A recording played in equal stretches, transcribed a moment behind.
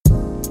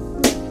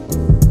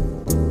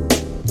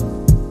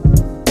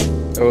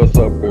What's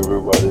up,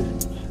 everybody?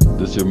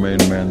 This is your main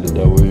man, the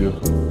W.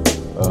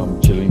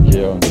 Chilling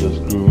here on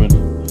Just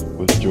Groovin'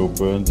 with Joe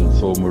Burns and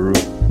Soul Maru.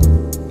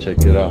 Check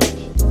it out.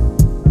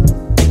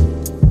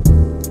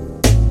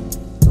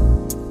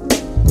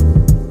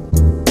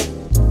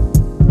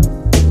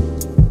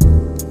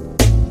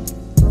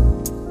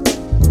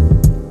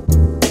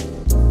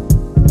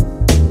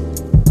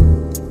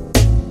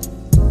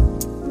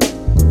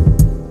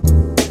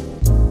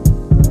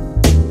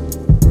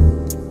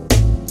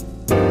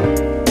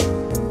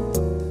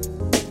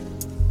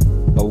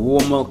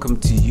 Welcome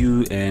to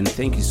you, and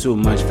thank you so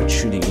much for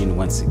tuning in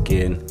once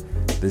again.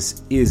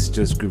 This is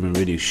Just Groovin'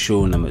 Radio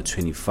Show number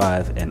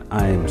 25, and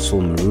I am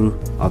Soul Maru.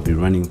 I'll be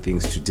running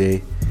things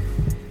today.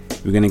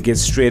 We're gonna get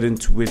straight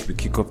into it. We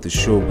kick off the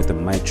show with the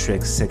My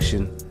Tracks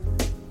section.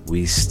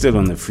 We're still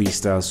on the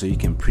freestyle, so you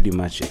can pretty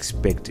much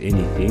expect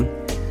anything.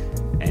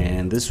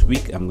 And this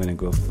week I'm gonna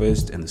go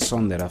first, and the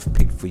song that I've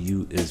picked for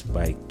you is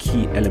by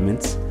Key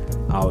Elements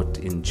out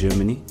in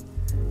Germany.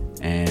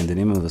 And the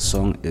name of the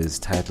song is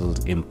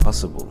titled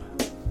Impossible.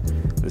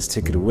 Let's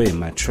take it away,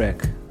 My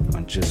Track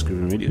on Just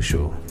Groovin' Radio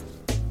Show.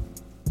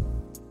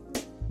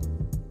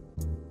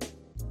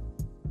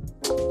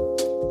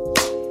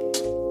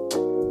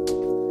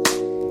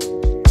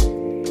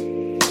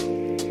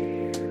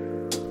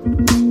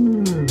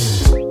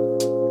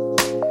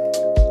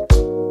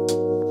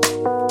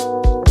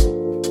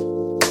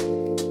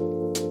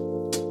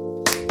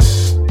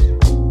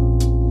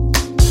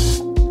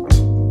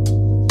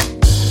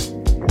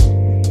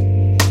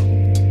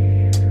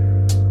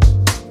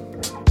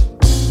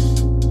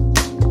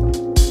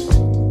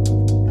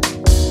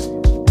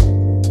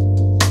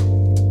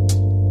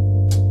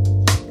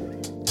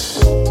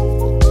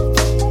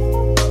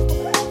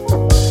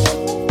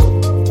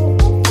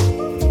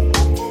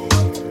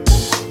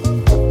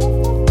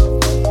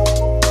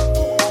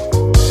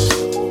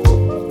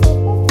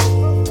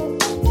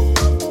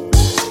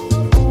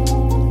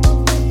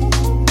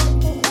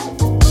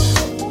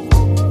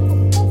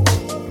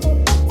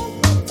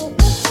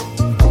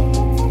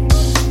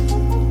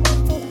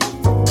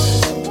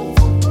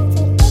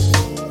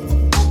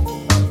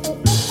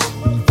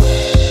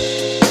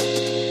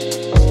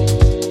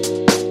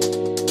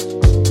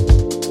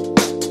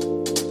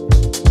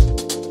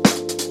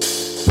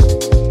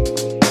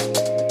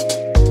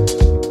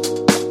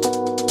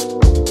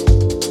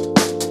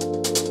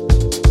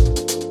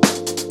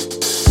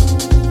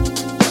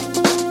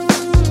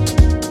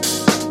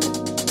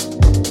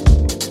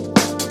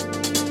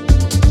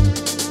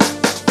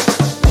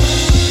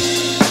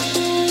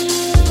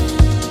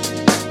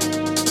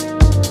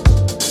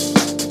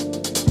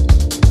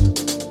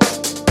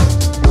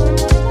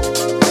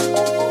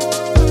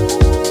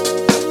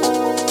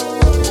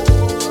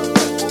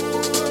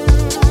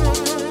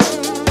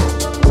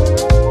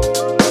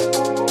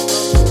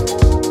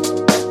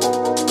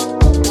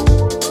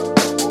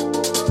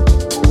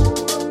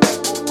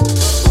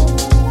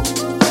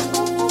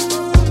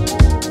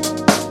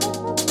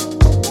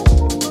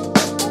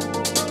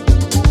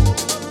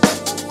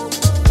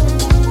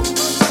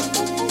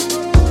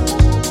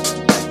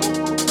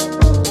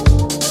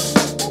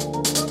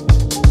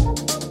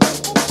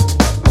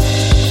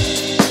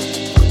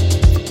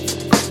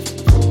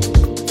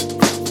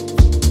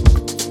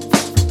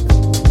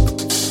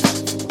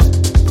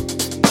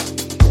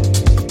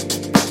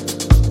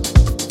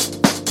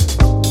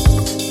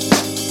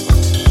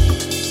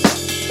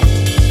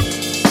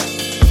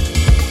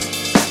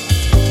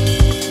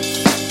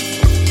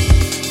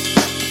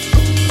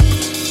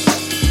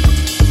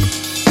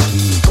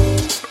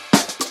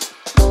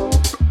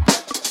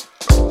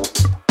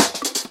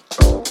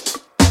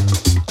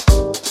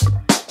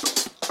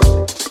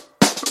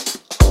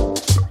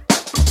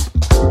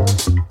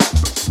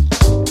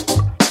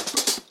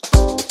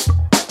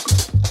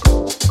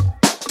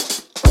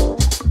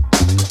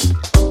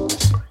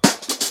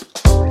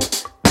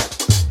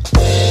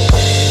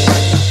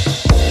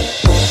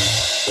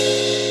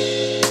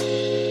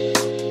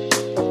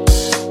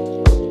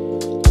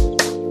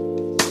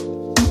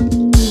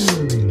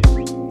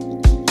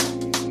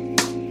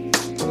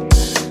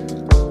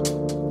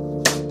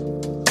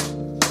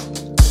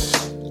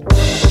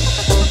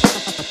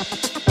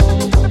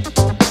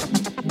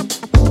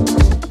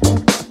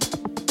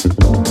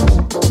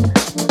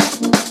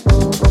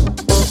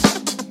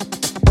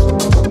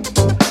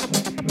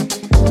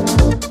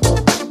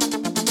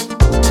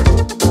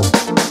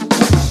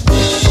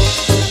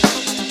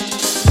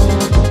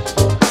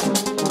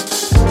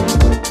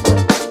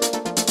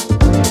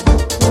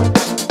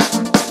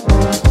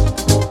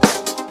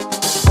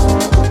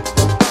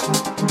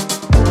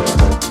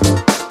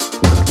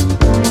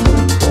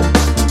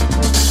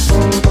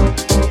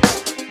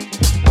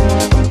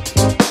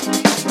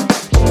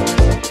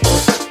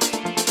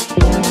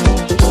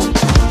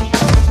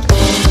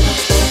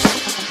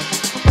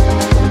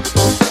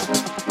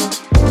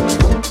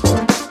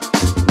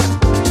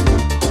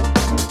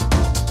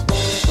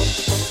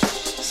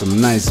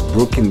 Nice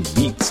broken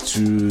beats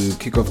to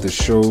kick off the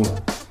show.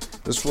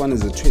 This one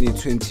is a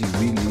 2020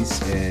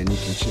 release, and you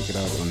can check it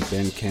out on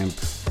Bandcamp.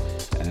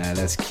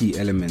 That's Key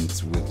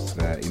Elements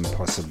with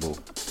Impossible.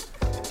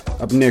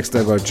 Up next,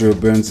 I got Joe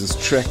Burns'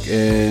 track,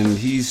 and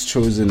he's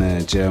chosen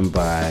a jam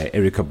by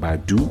Erykah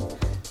Badu,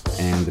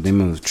 and the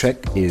name of the track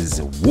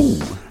is Woo.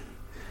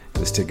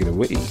 Let's take it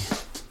away.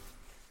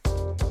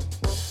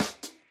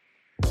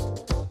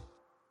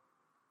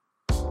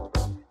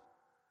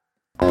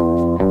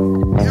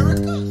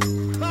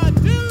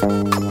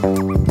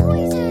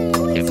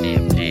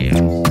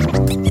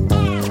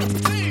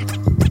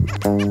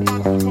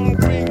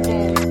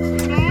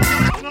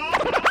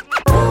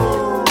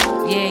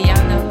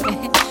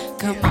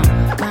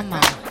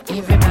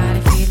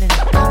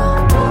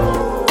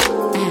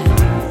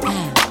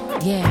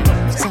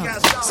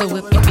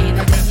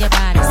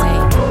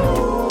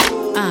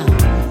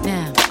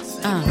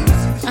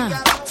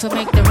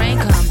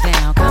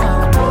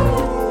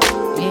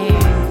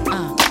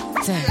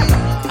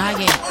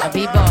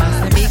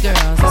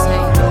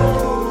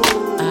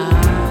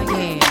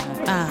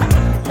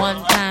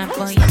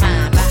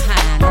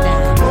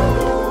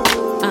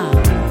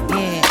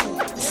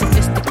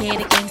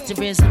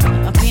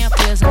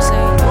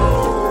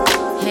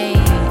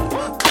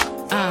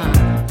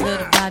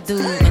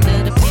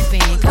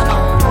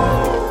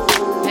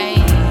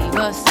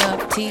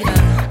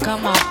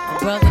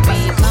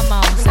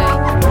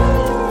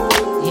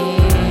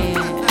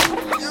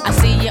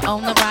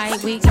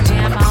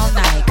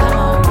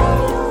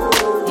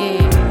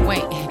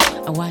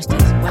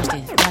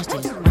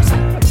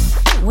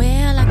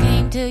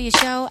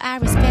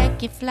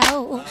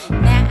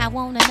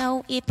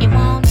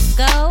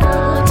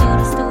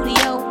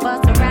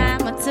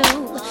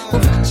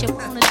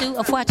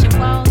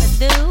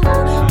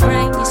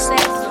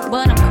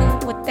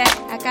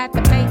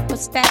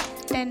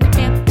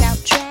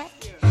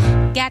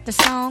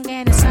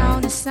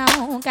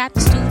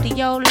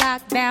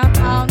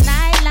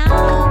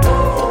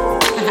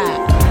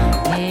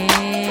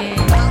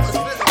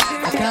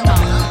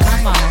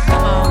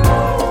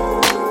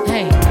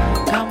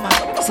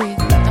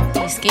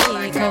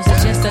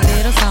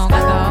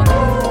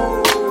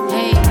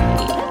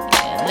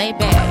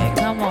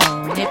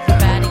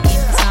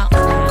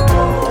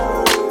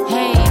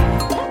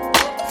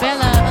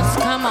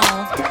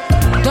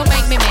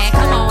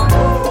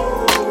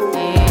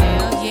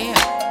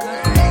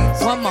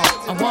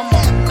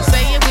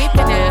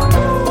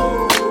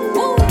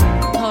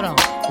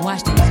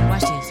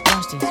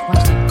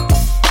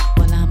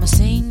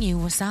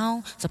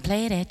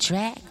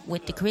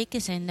 With the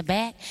crickets in the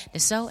back, they're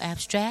so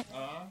abstract.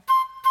 Yeah.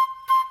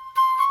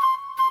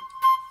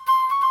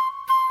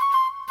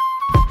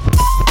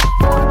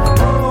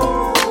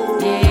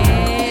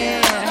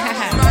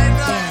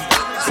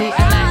 See,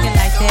 I like it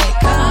like that.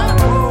 Come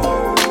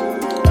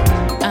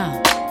on.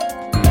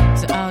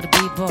 So all the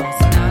big boys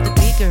and all the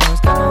big girls,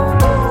 come on.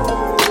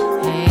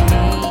 Hey,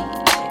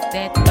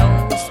 that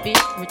old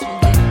spiritual.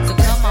 So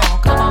come on.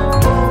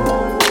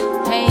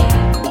 Hey,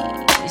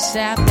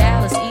 South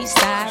Dallas, East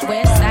Side,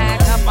 West Side.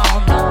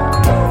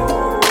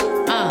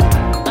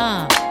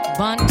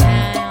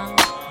 Buntown,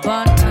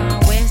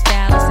 West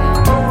Dallas,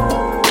 and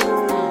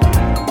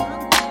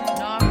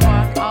North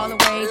Park, all the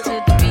way to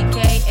the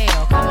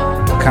BKL.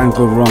 Come on. Can't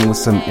go wrong with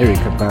some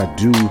Erykah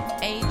Badu.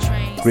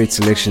 Great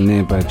selection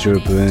there by Joe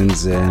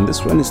Burns, and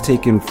this one is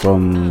taken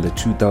from the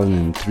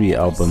 2003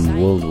 album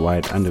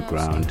Worldwide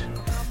Underground,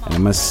 and I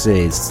must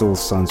say it still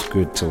sounds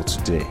good till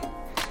today.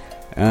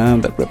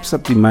 That wraps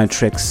up the My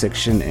Tracks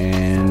section,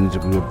 and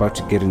we're about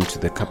to get into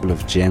the couple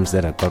of jams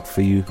that I got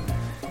for you.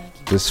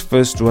 This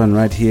first one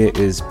right here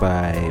is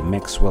by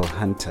Maxwell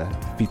Hunter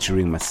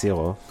featuring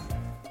Masego,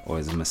 or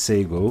is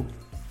Masego,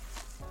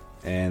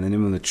 and the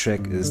name of the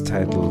track is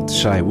titled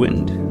Shy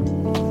Wind.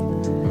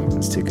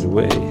 Let's take it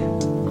away.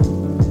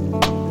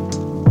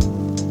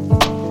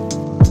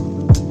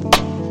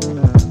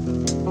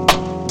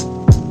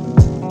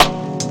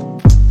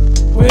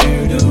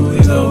 Where do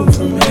we go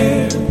from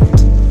here?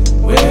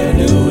 Where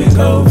do we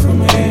go from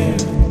here?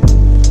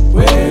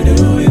 Where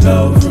do we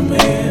go from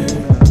here?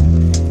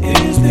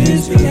 Is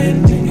this the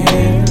ending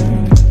here?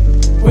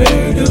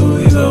 Where do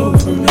we go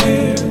from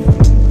here?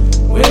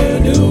 Where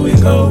do we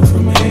go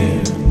from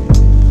here?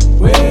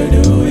 Where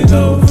do we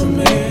go from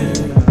here?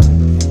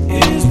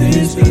 Is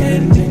this the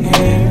ending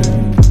here?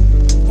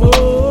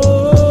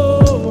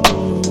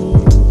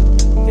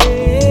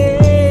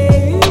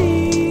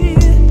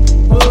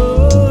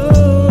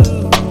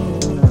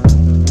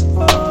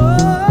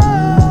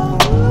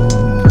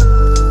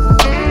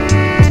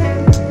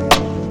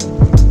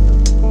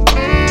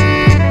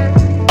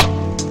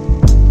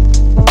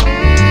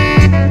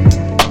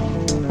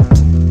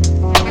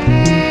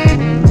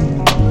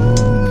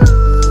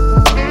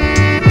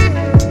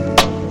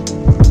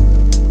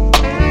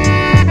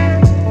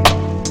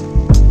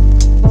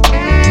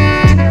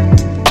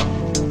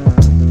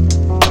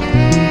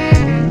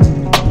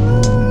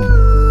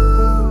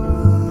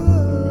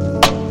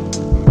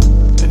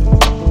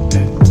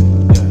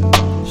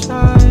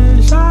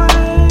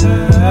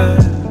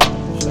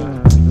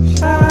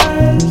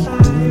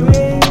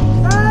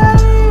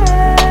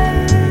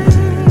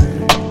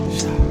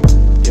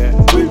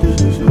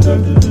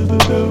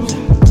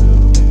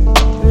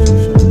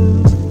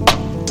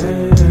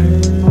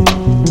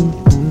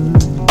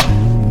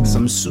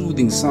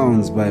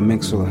 by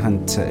Maxwell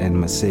Hunter and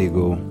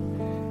Masego.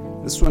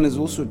 This one is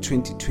also a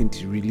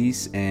 2020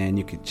 release, and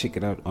you can check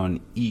it out on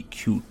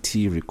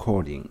EQT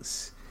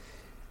Recordings.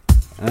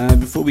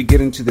 Before we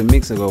get into the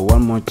mix, I got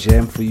one more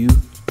jam for you,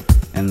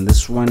 and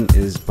this one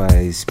is by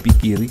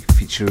Spikiri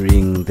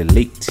featuring the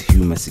late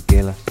Hugh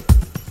Masekela,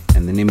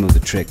 and the name of the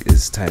track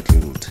is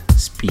titled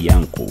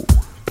Spianko.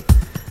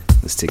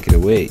 Let's take it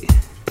away.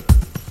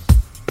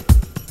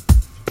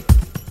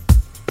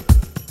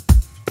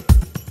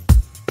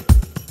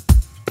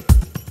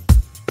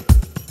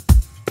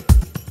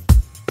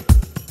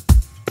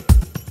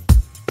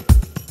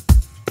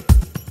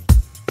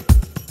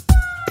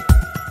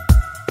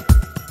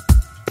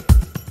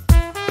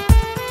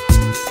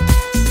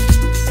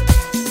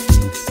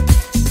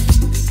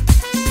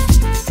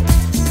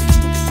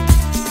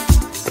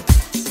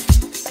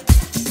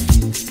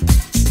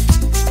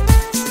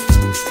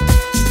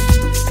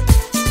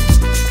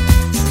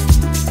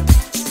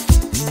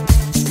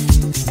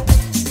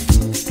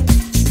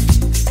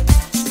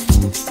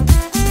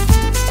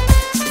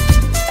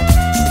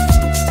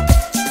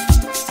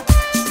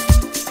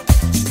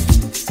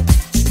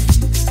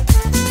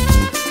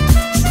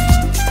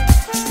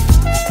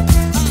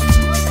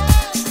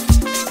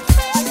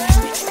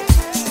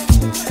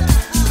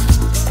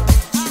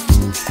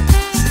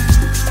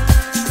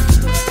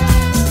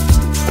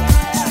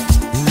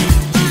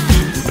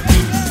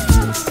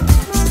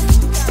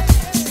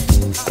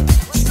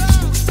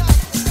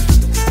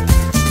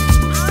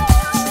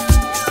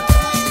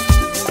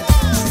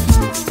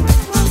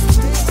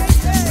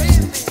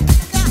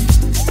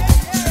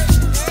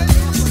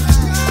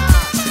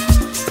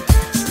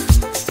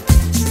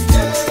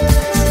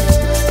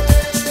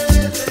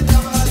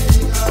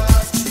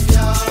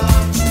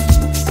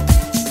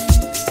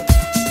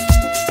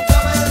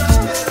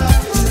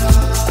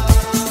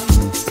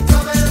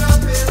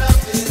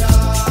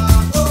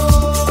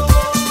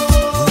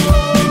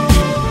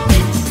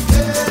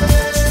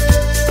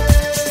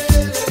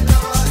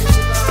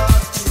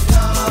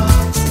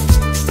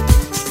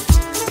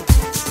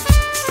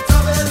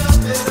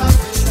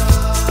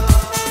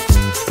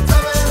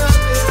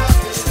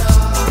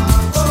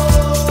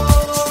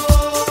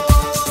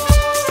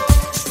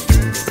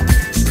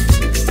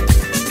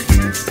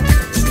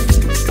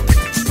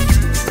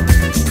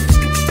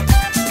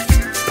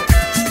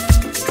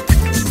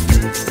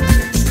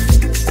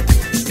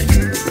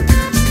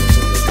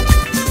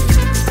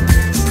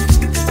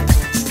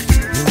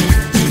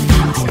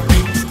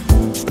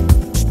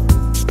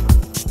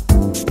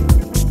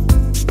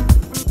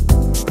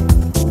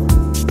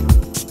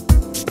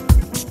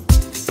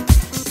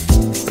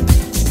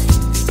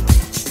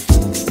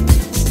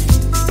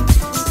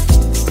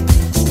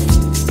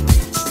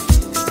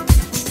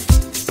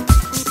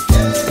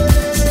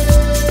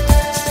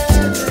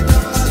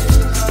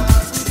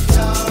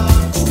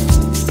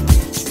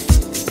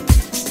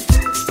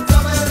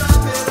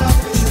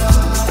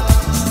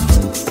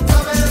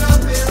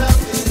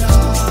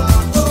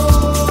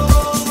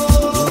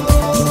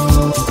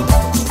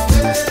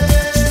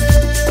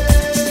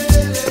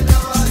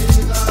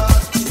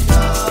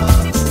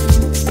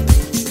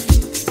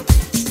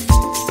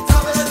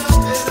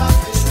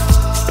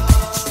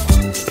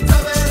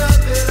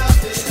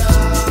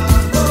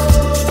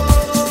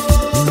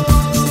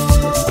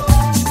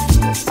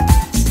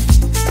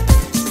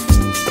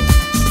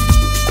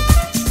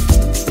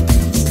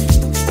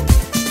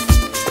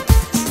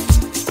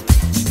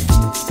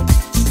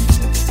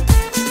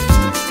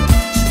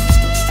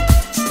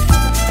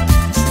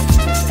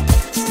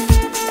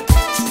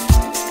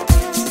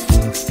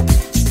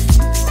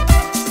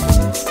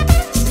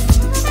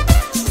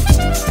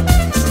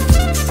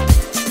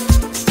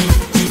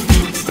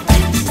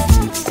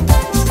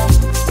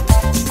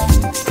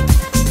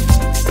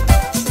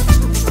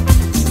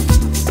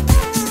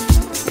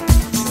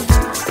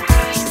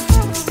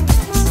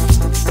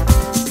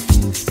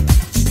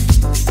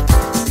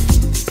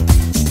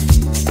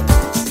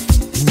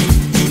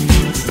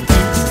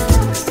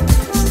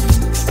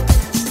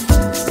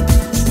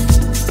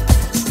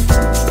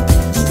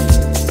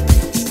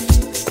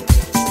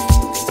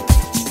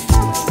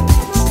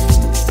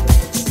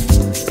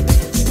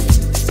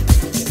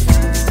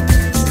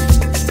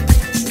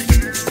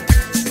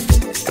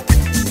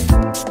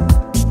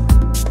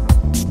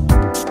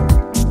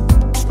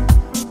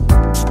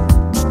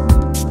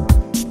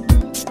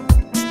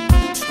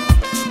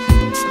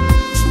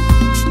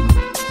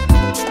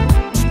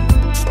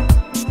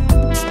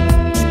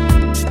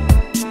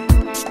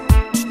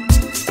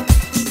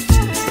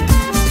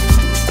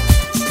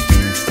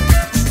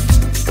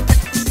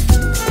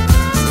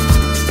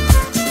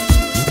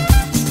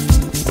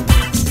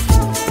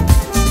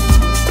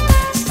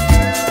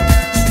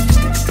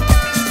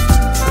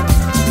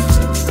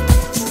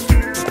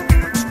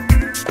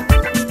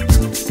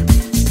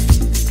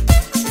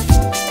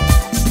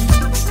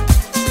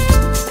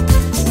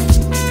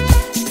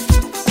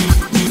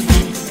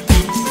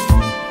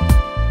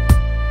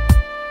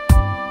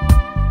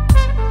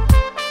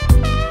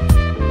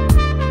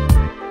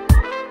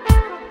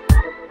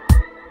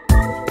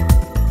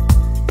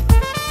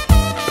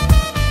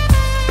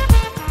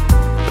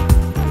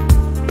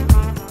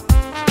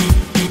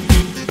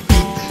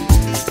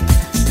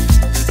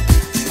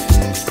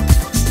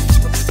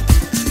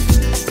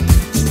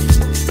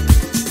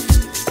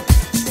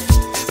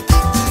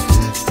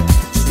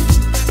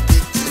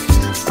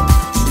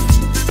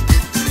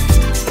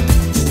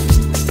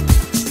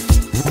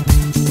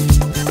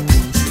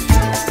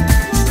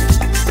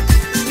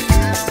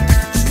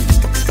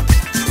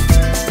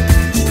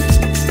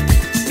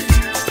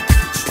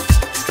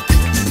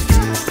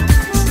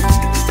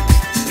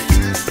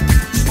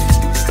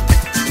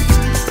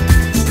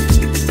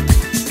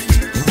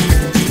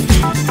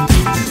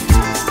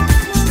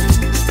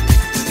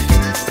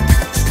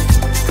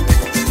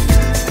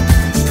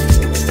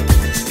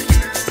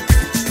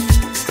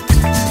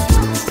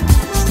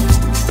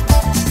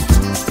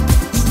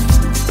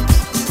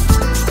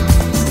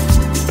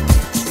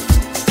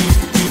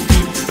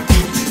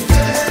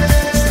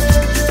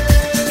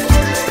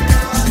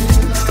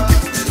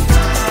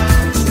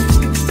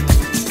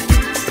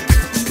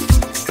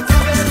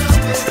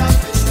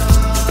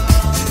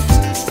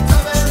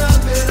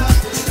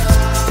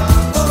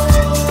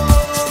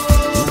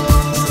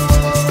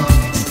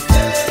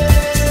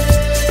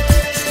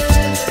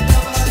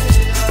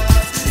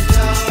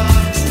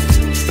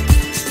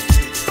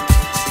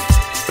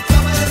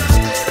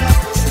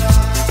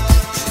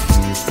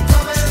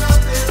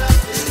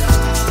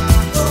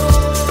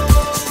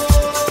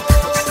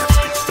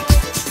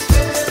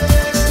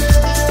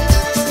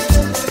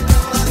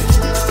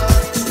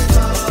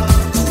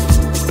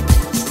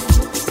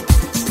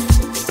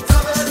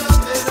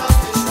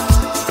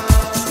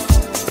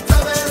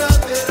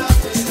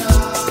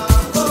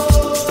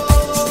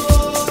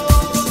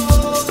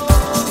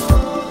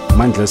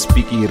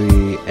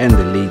 Spikiri and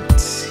the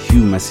late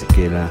Hugh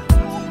Masekela.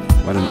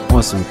 What an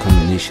awesome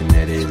combination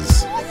that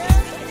is.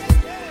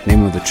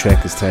 Name of the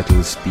track is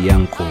titled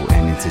Bianco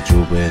and it's a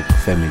Joburg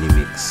family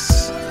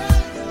mix.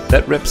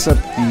 That wraps up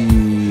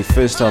the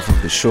first half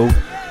of the show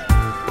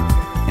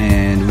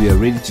and we are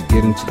ready to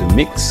get into the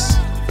mix.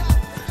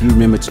 Do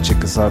remember to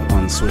check us out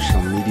on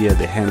social media.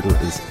 The handle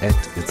is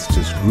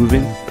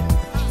 @itsjustgroovin.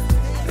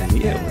 And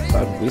yeah,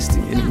 without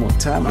wasting any more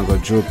time, I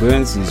got Joe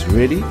Burns, he's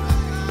ready.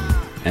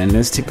 And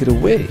let's take it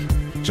away.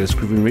 Just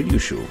Groovin' Radio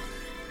Show.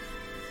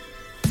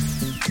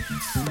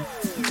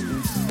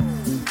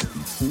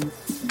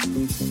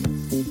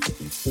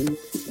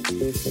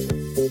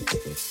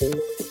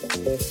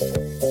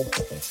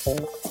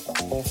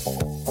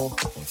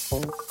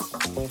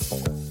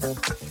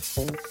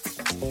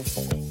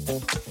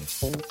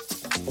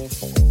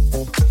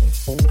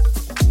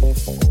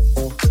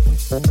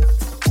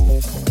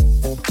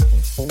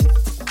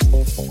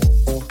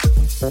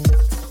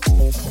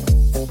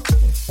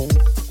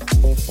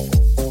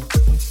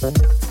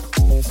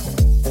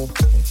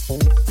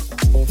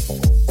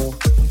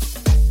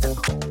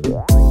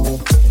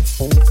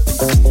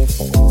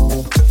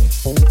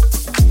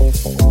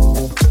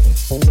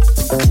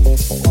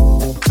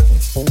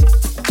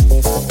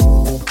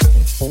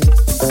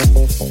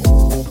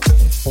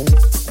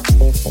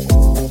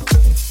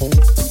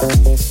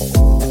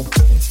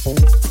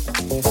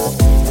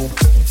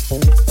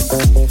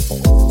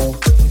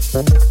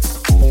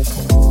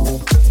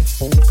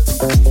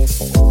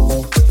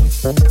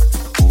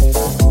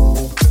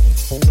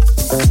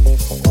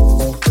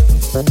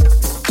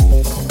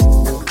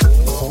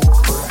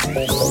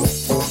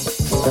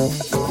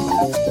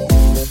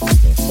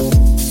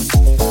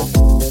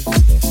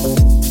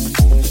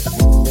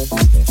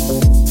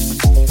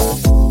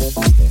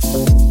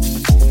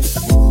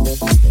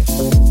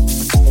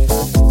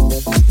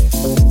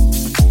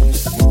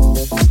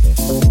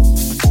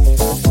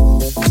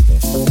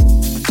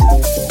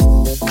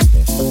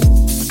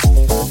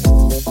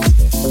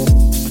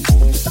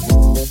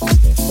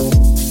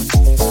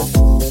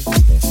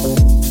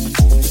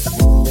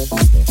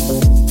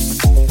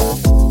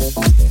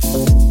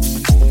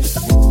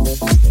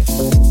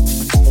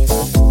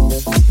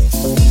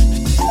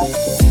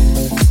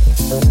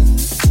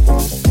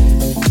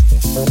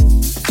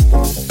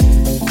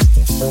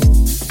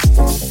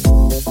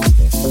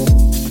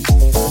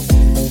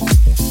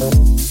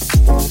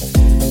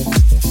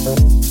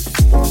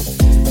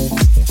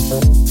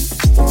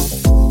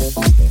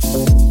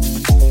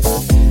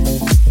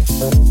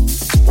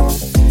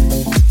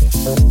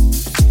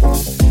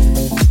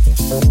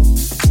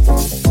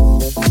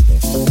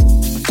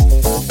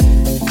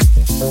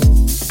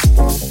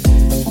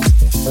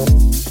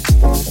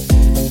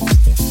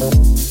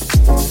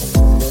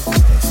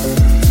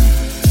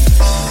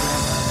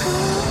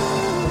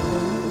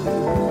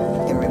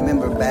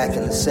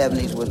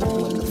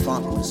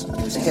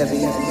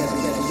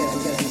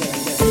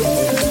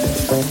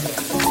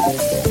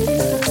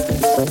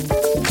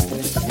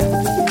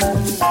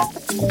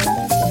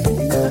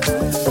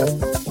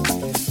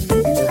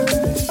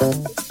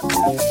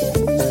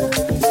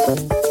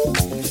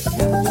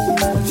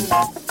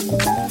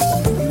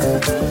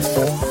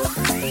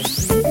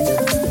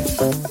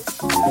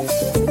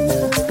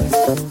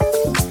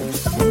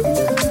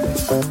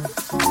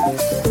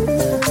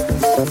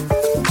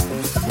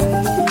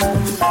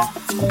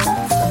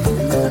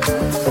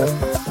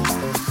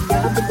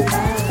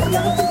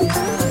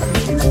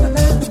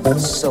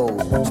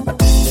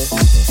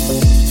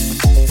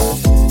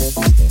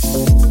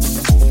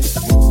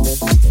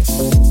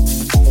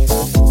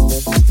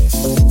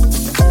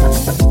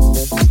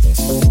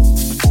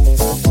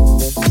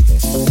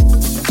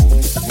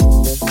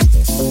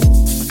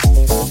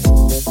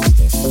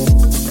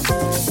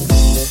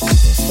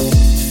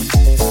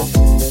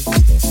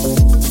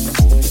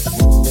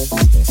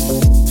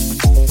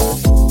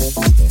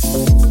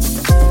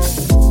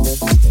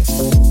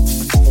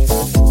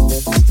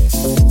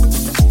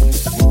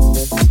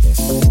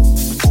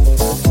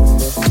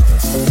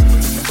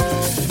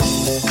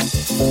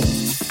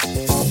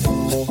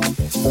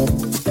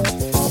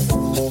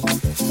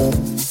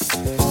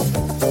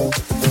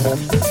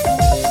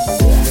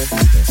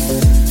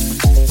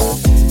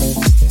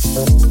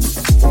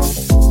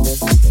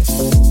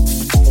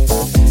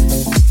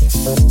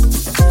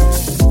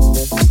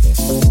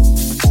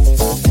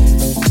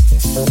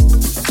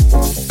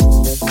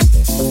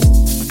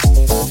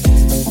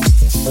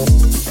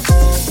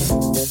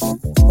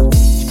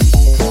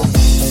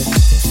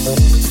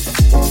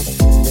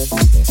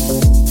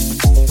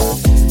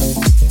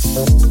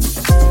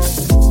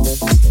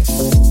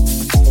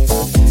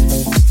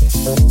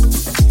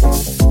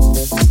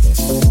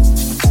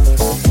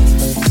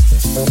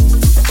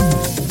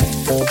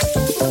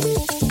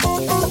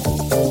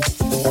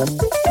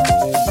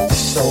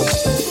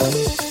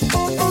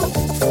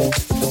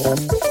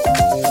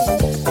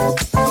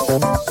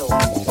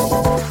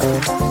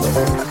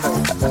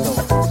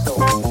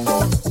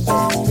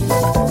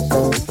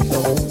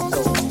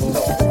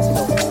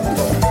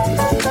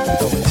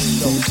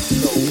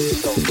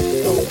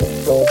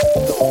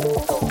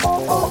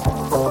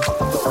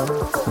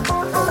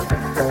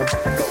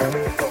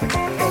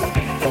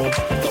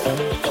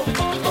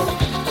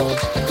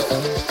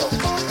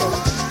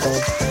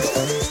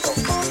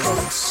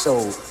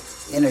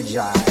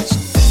 energized.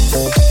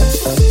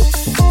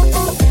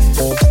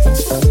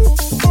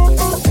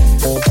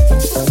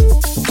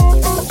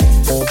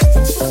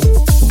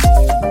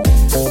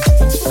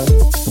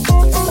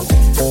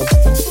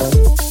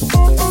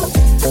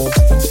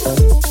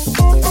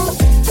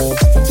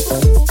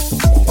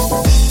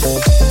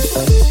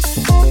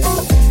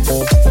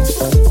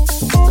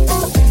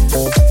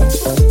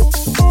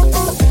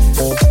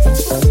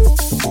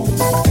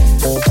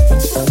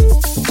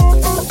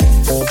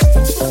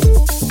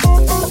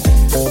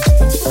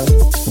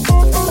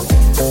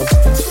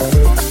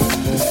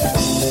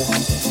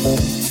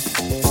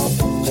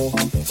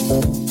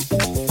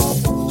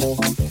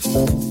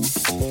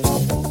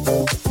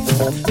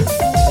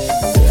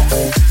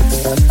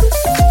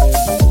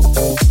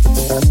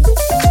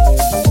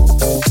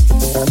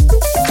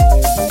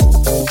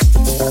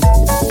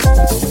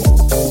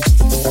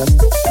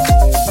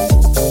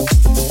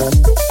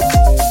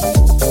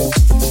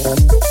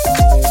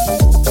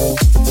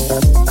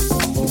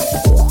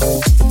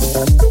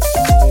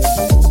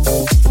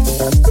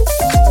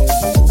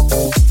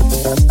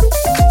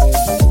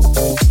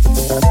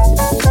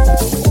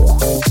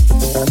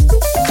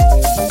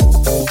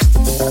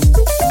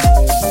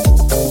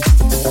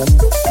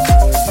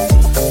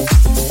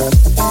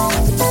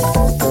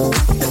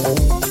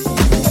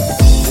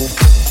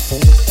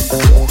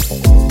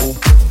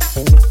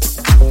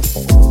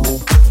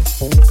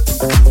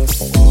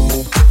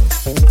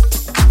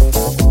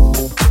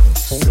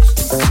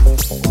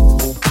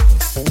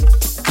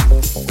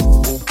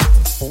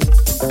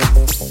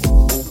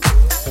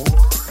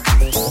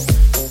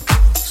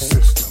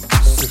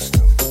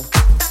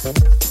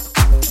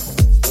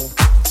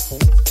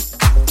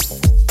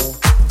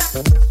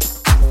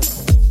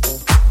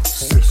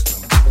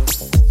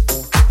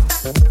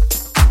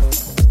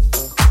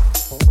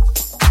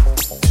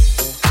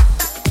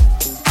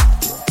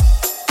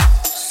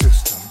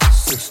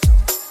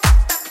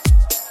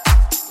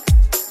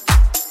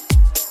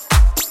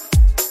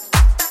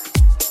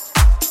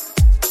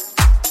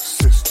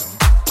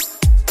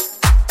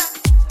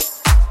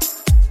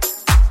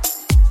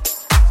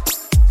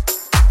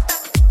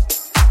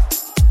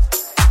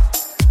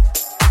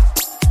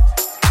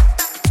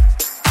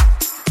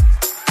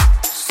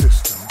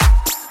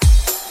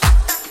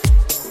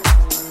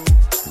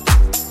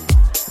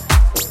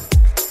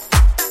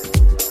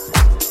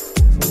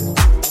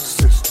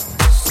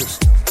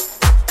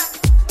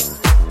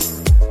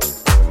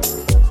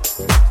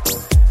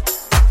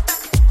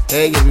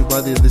 Hey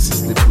everybody, this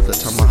is Liputa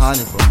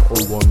Tamahani from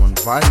 011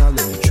 Vinyl, and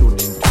you're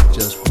tuned in to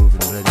Just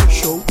Groovin' Radio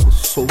Show with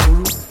Soul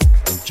Muru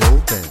and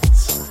Joe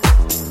Benz.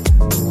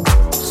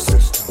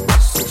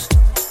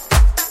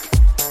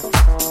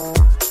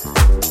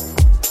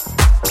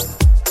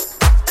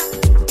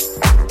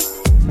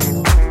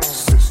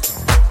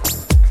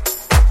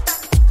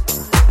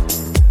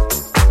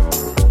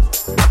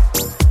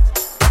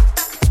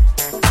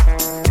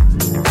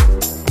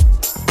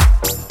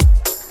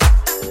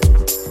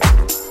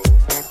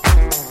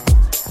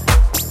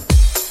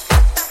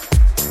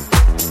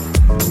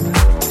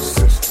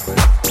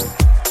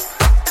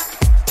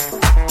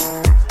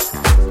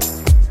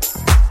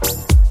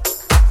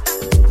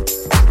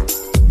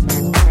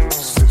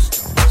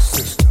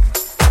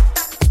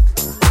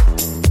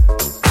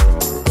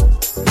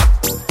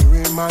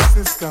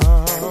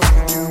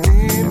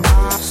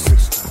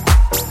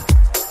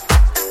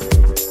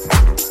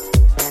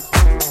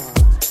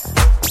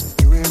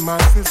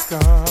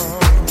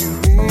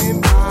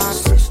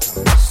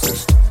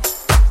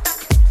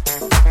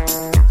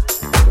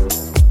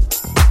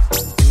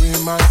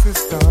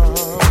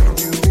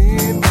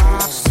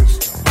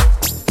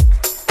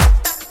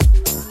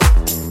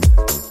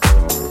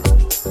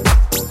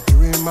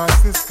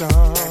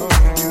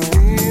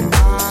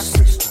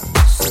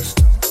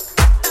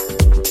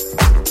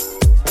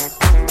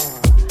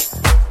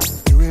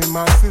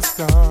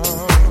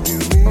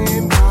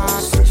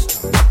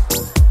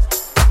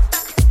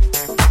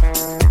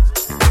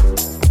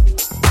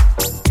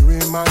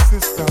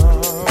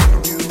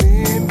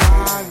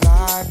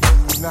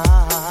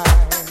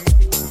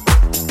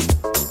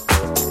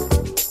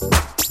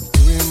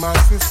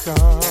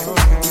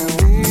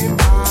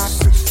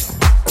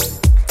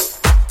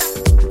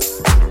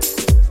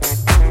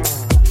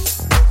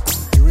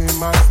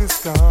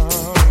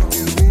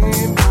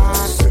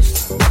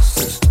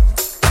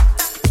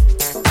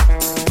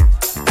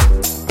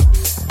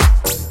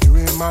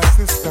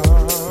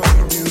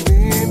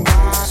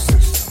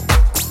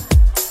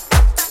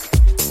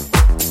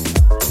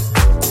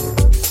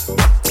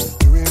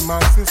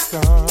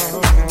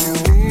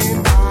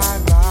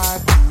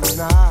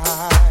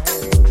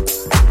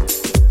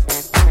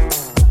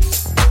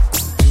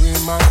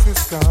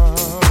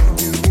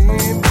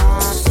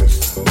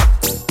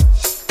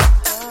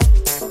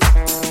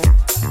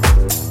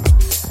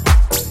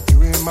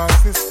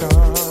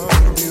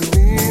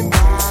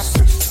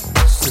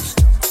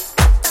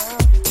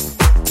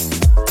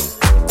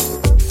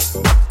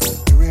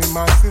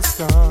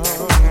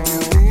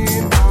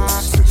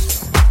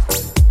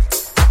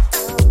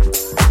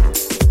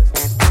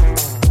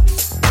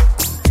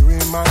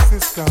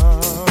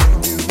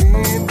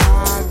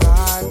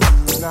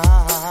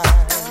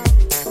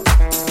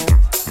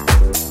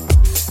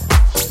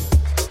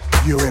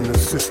 You're in the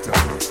system.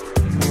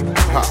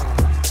 Ha.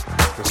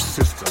 The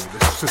system, the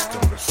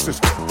system, the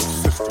system, the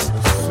system,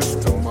 the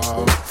system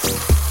of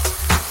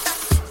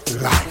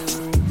life.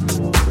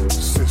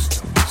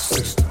 System,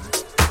 system.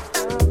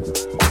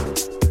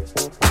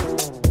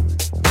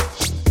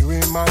 You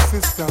in my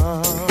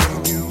system.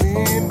 You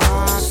in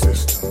my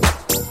system.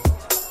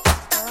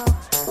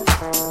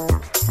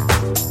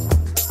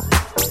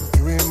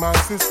 You in my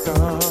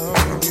system.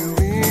 You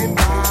in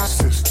my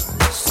system.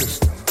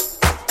 System.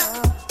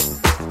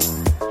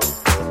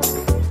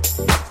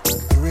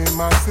 You in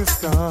my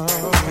system.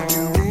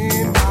 You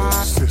in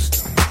my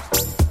system.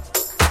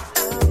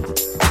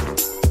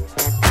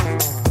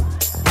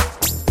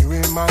 You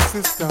in my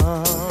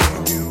system.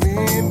 You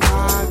in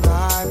my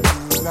life.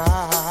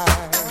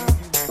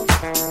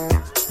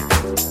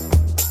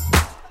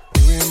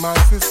 You in my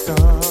system.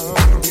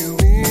 You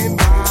in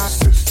my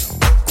system.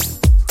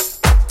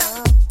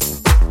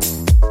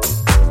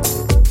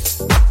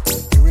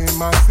 You in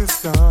my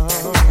system.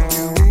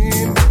 You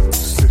in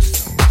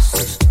system.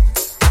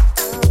 System.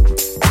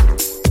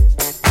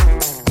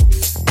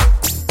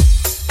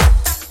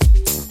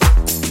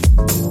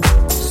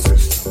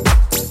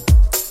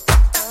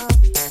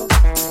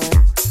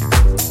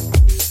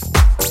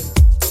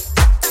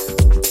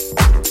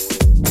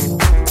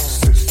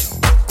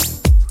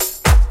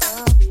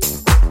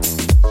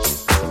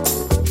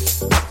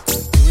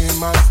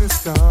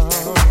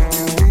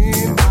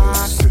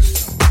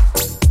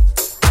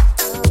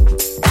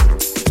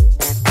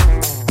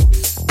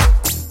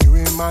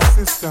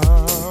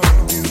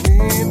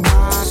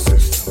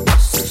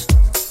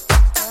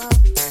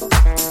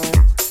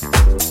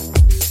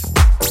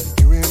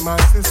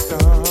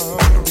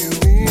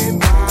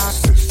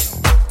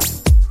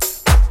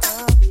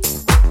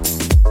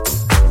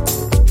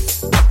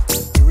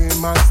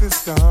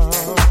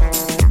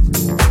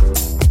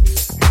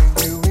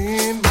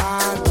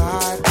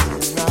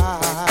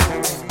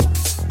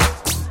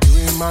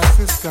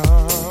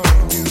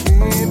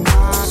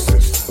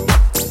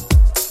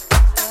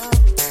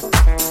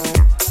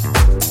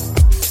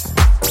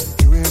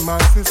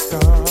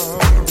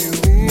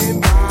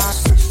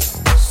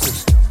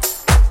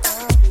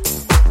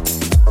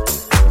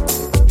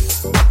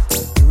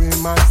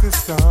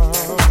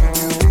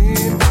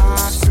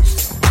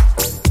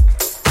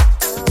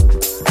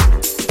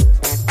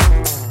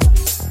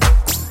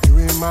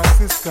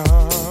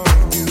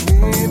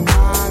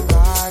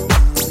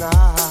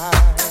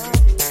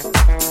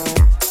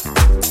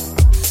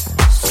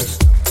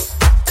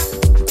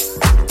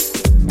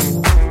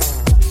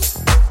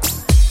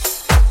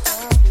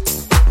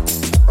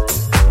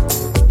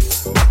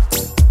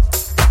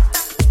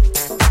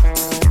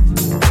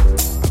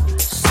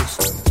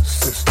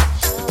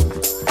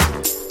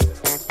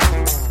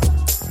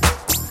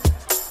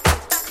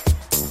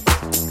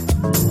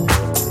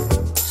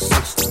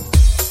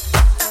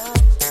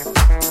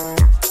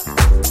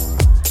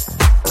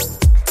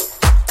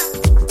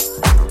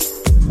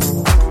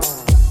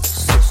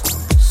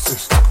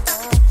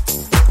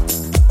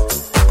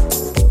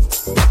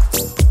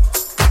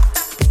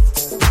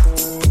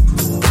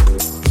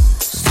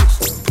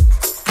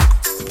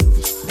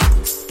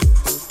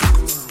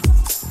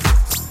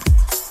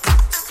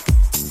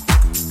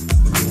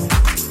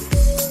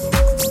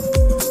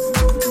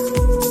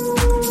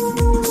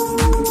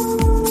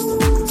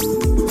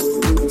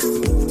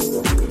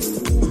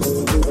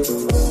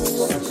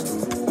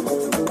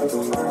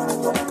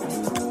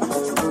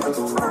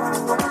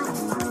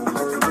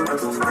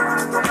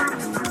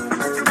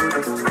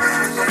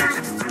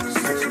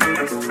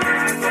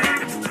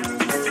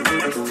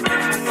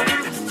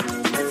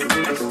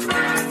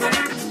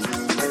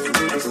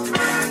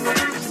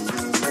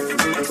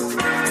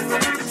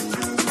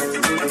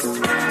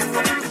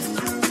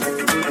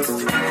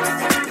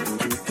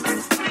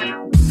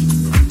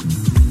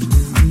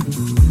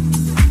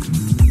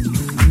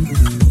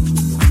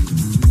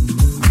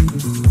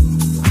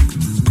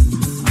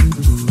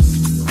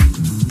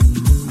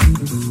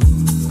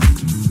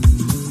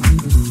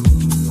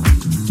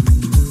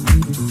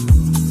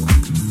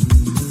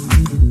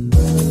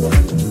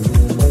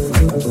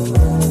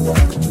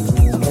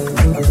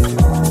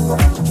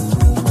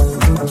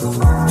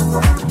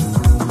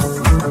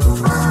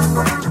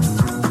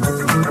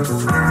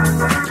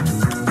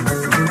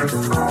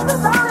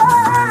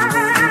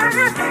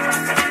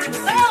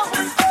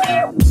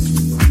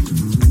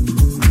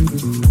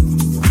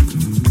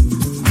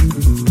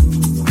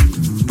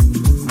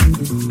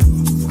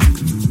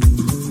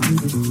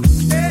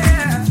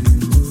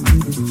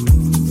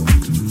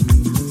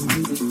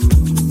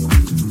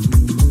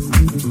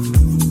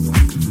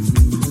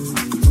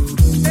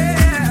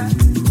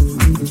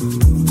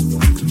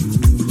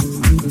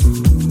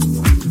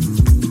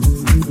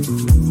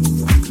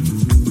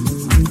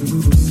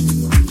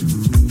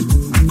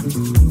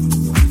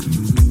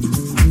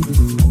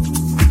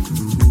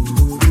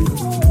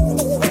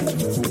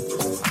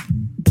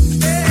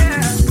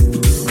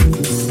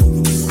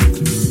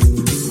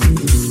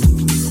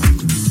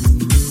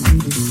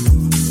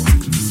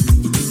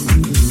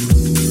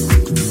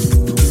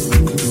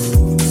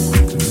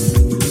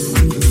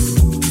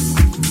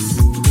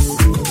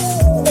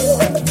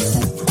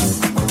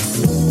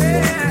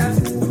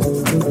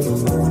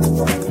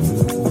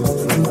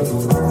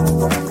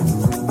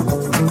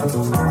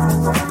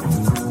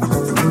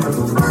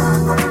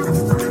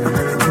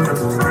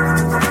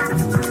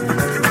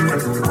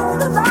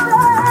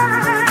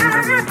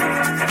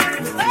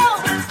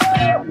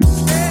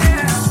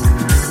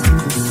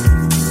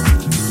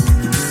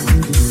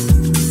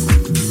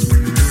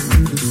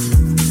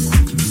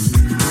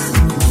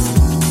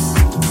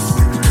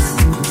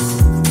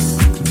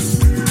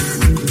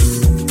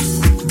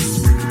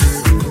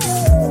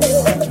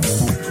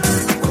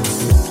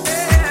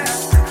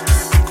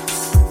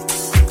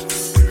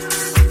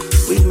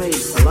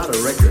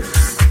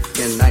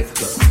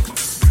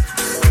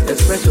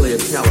 especially in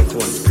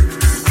California,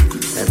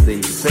 at the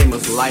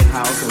famous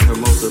Lighthouse in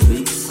Hermosa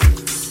Beach,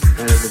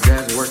 and at the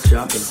Jazz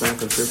Workshop in San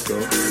Francisco.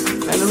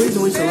 And the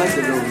reason we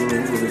selected those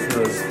rooms was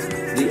because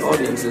the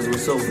audiences were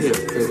so hip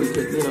that we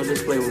could,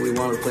 just play what we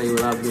wanted to play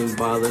without being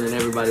bothered, and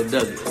everybody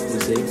dug it, you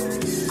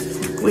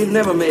see. We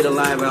never made a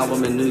live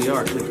album in New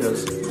York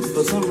because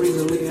for some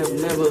reason we have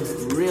never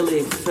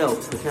really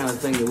felt the kind of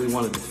thing that we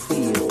wanted to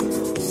feel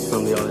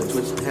from the audience,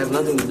 which has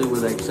nothing to do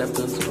with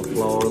acceptance,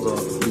 applause, or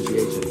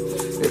appreciation.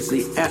 It's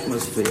the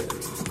atmosphere.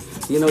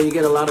 You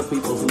get a lot of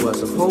people who are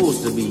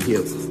supposed to be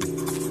hip,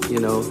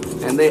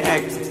 and they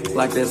act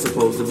like they're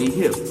supposed to be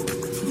hip,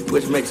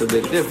 which makes a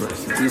big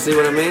difference. You see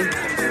what I mean?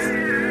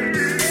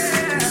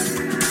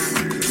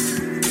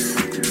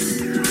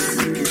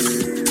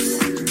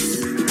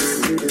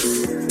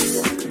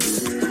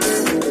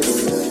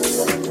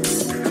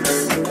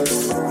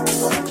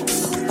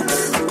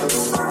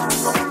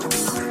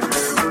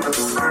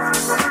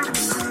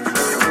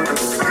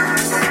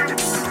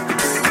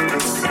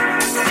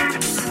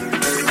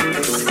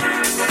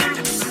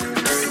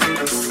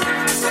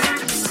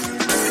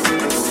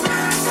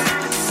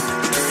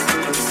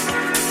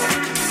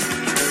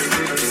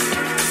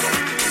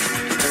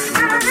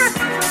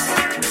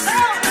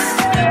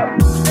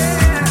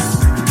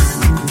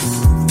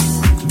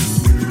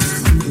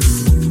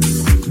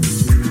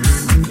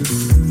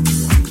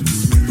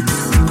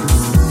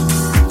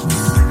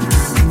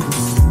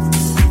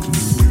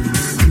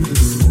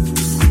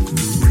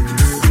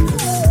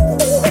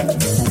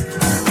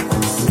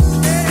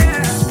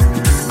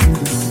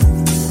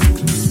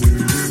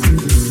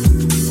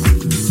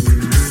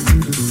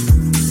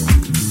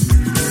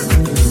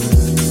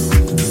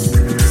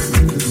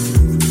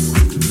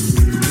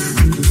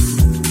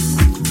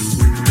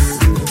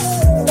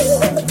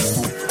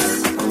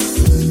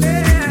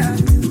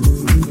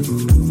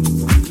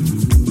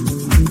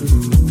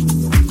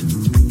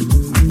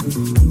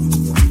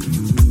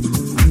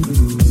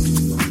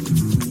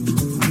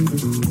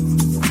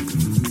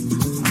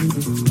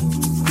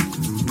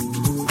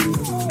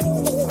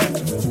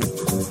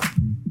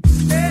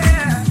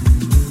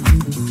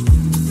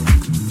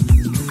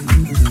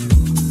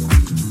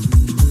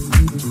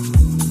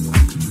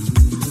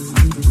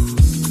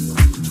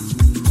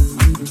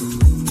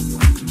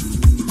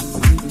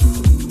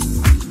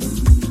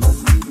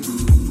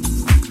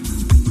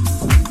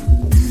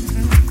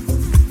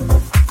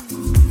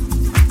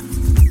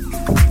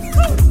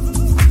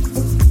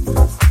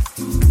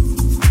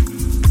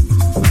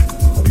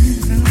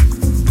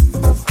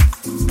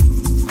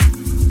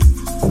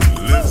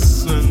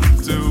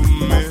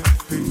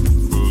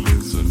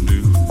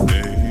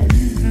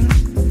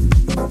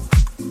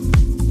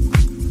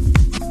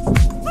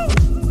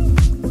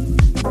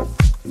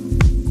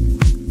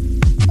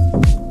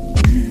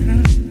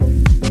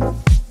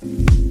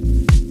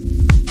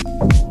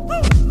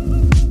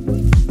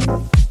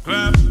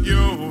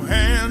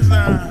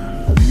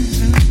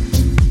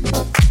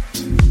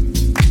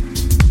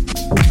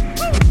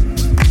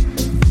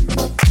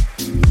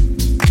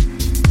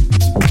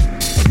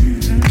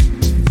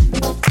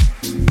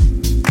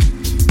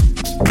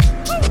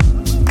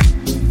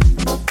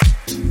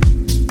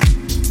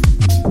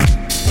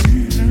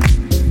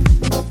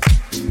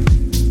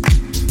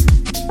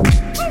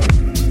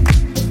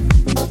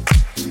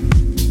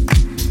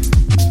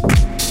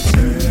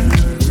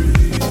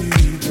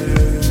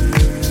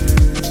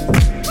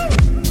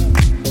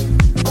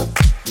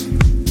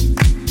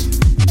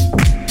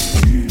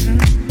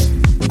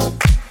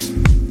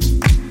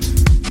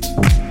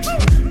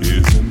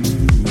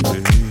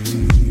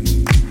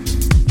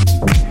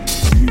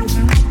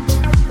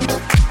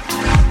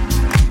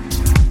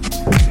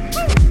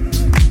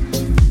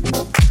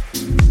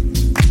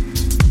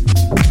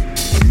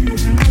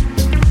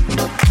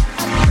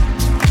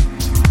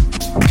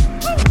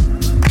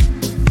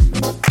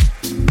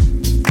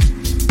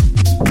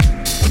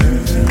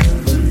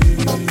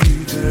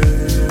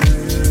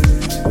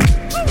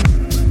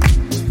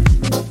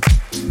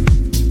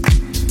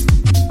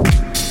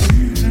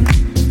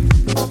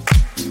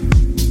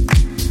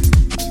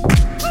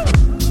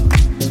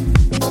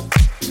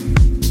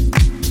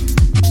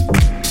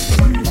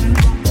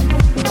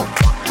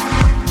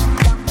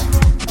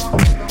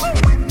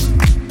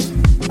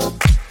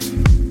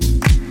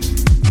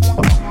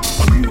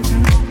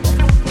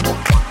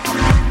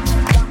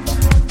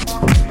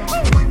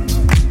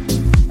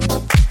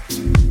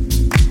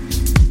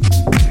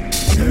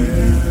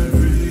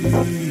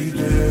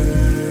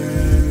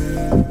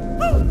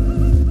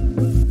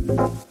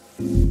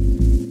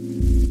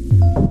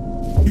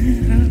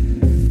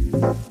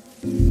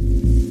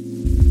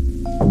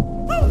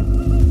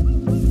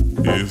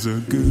 It's a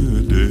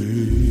good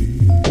day.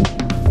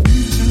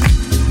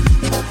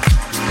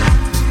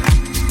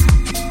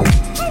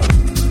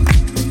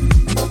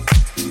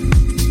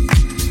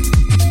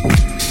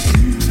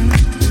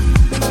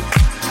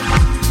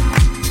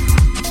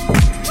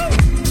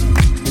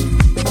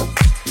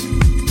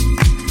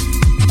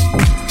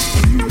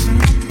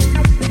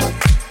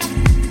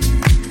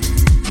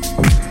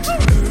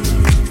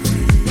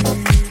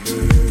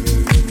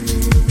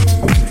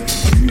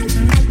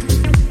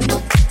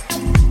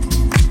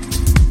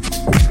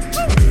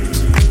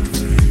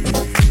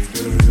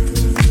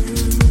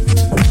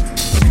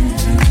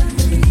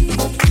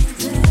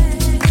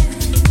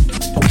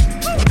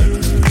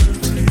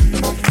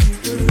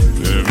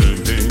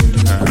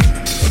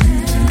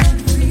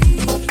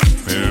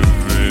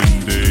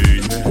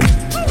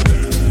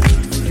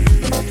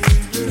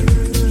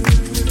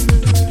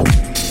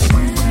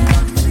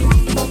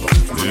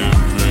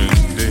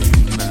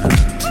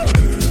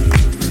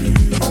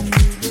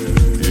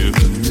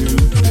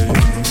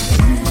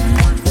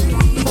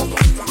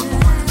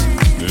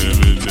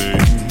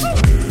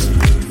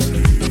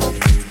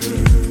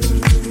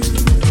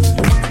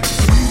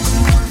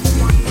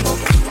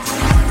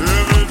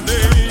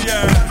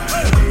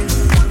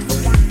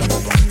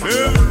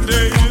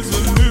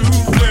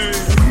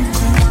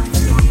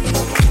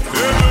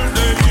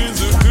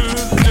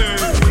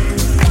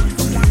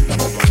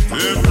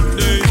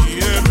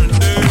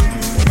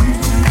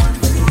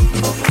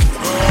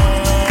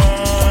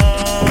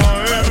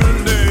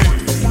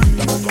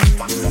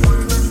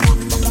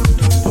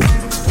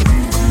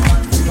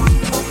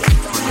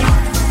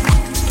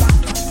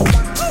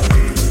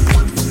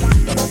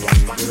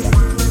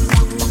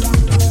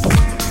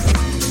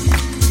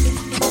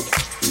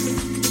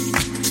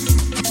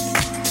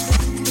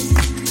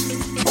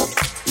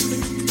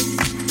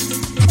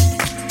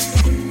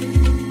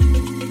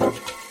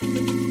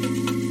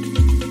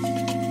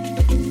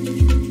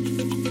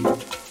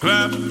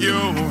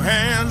 your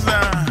hands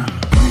now.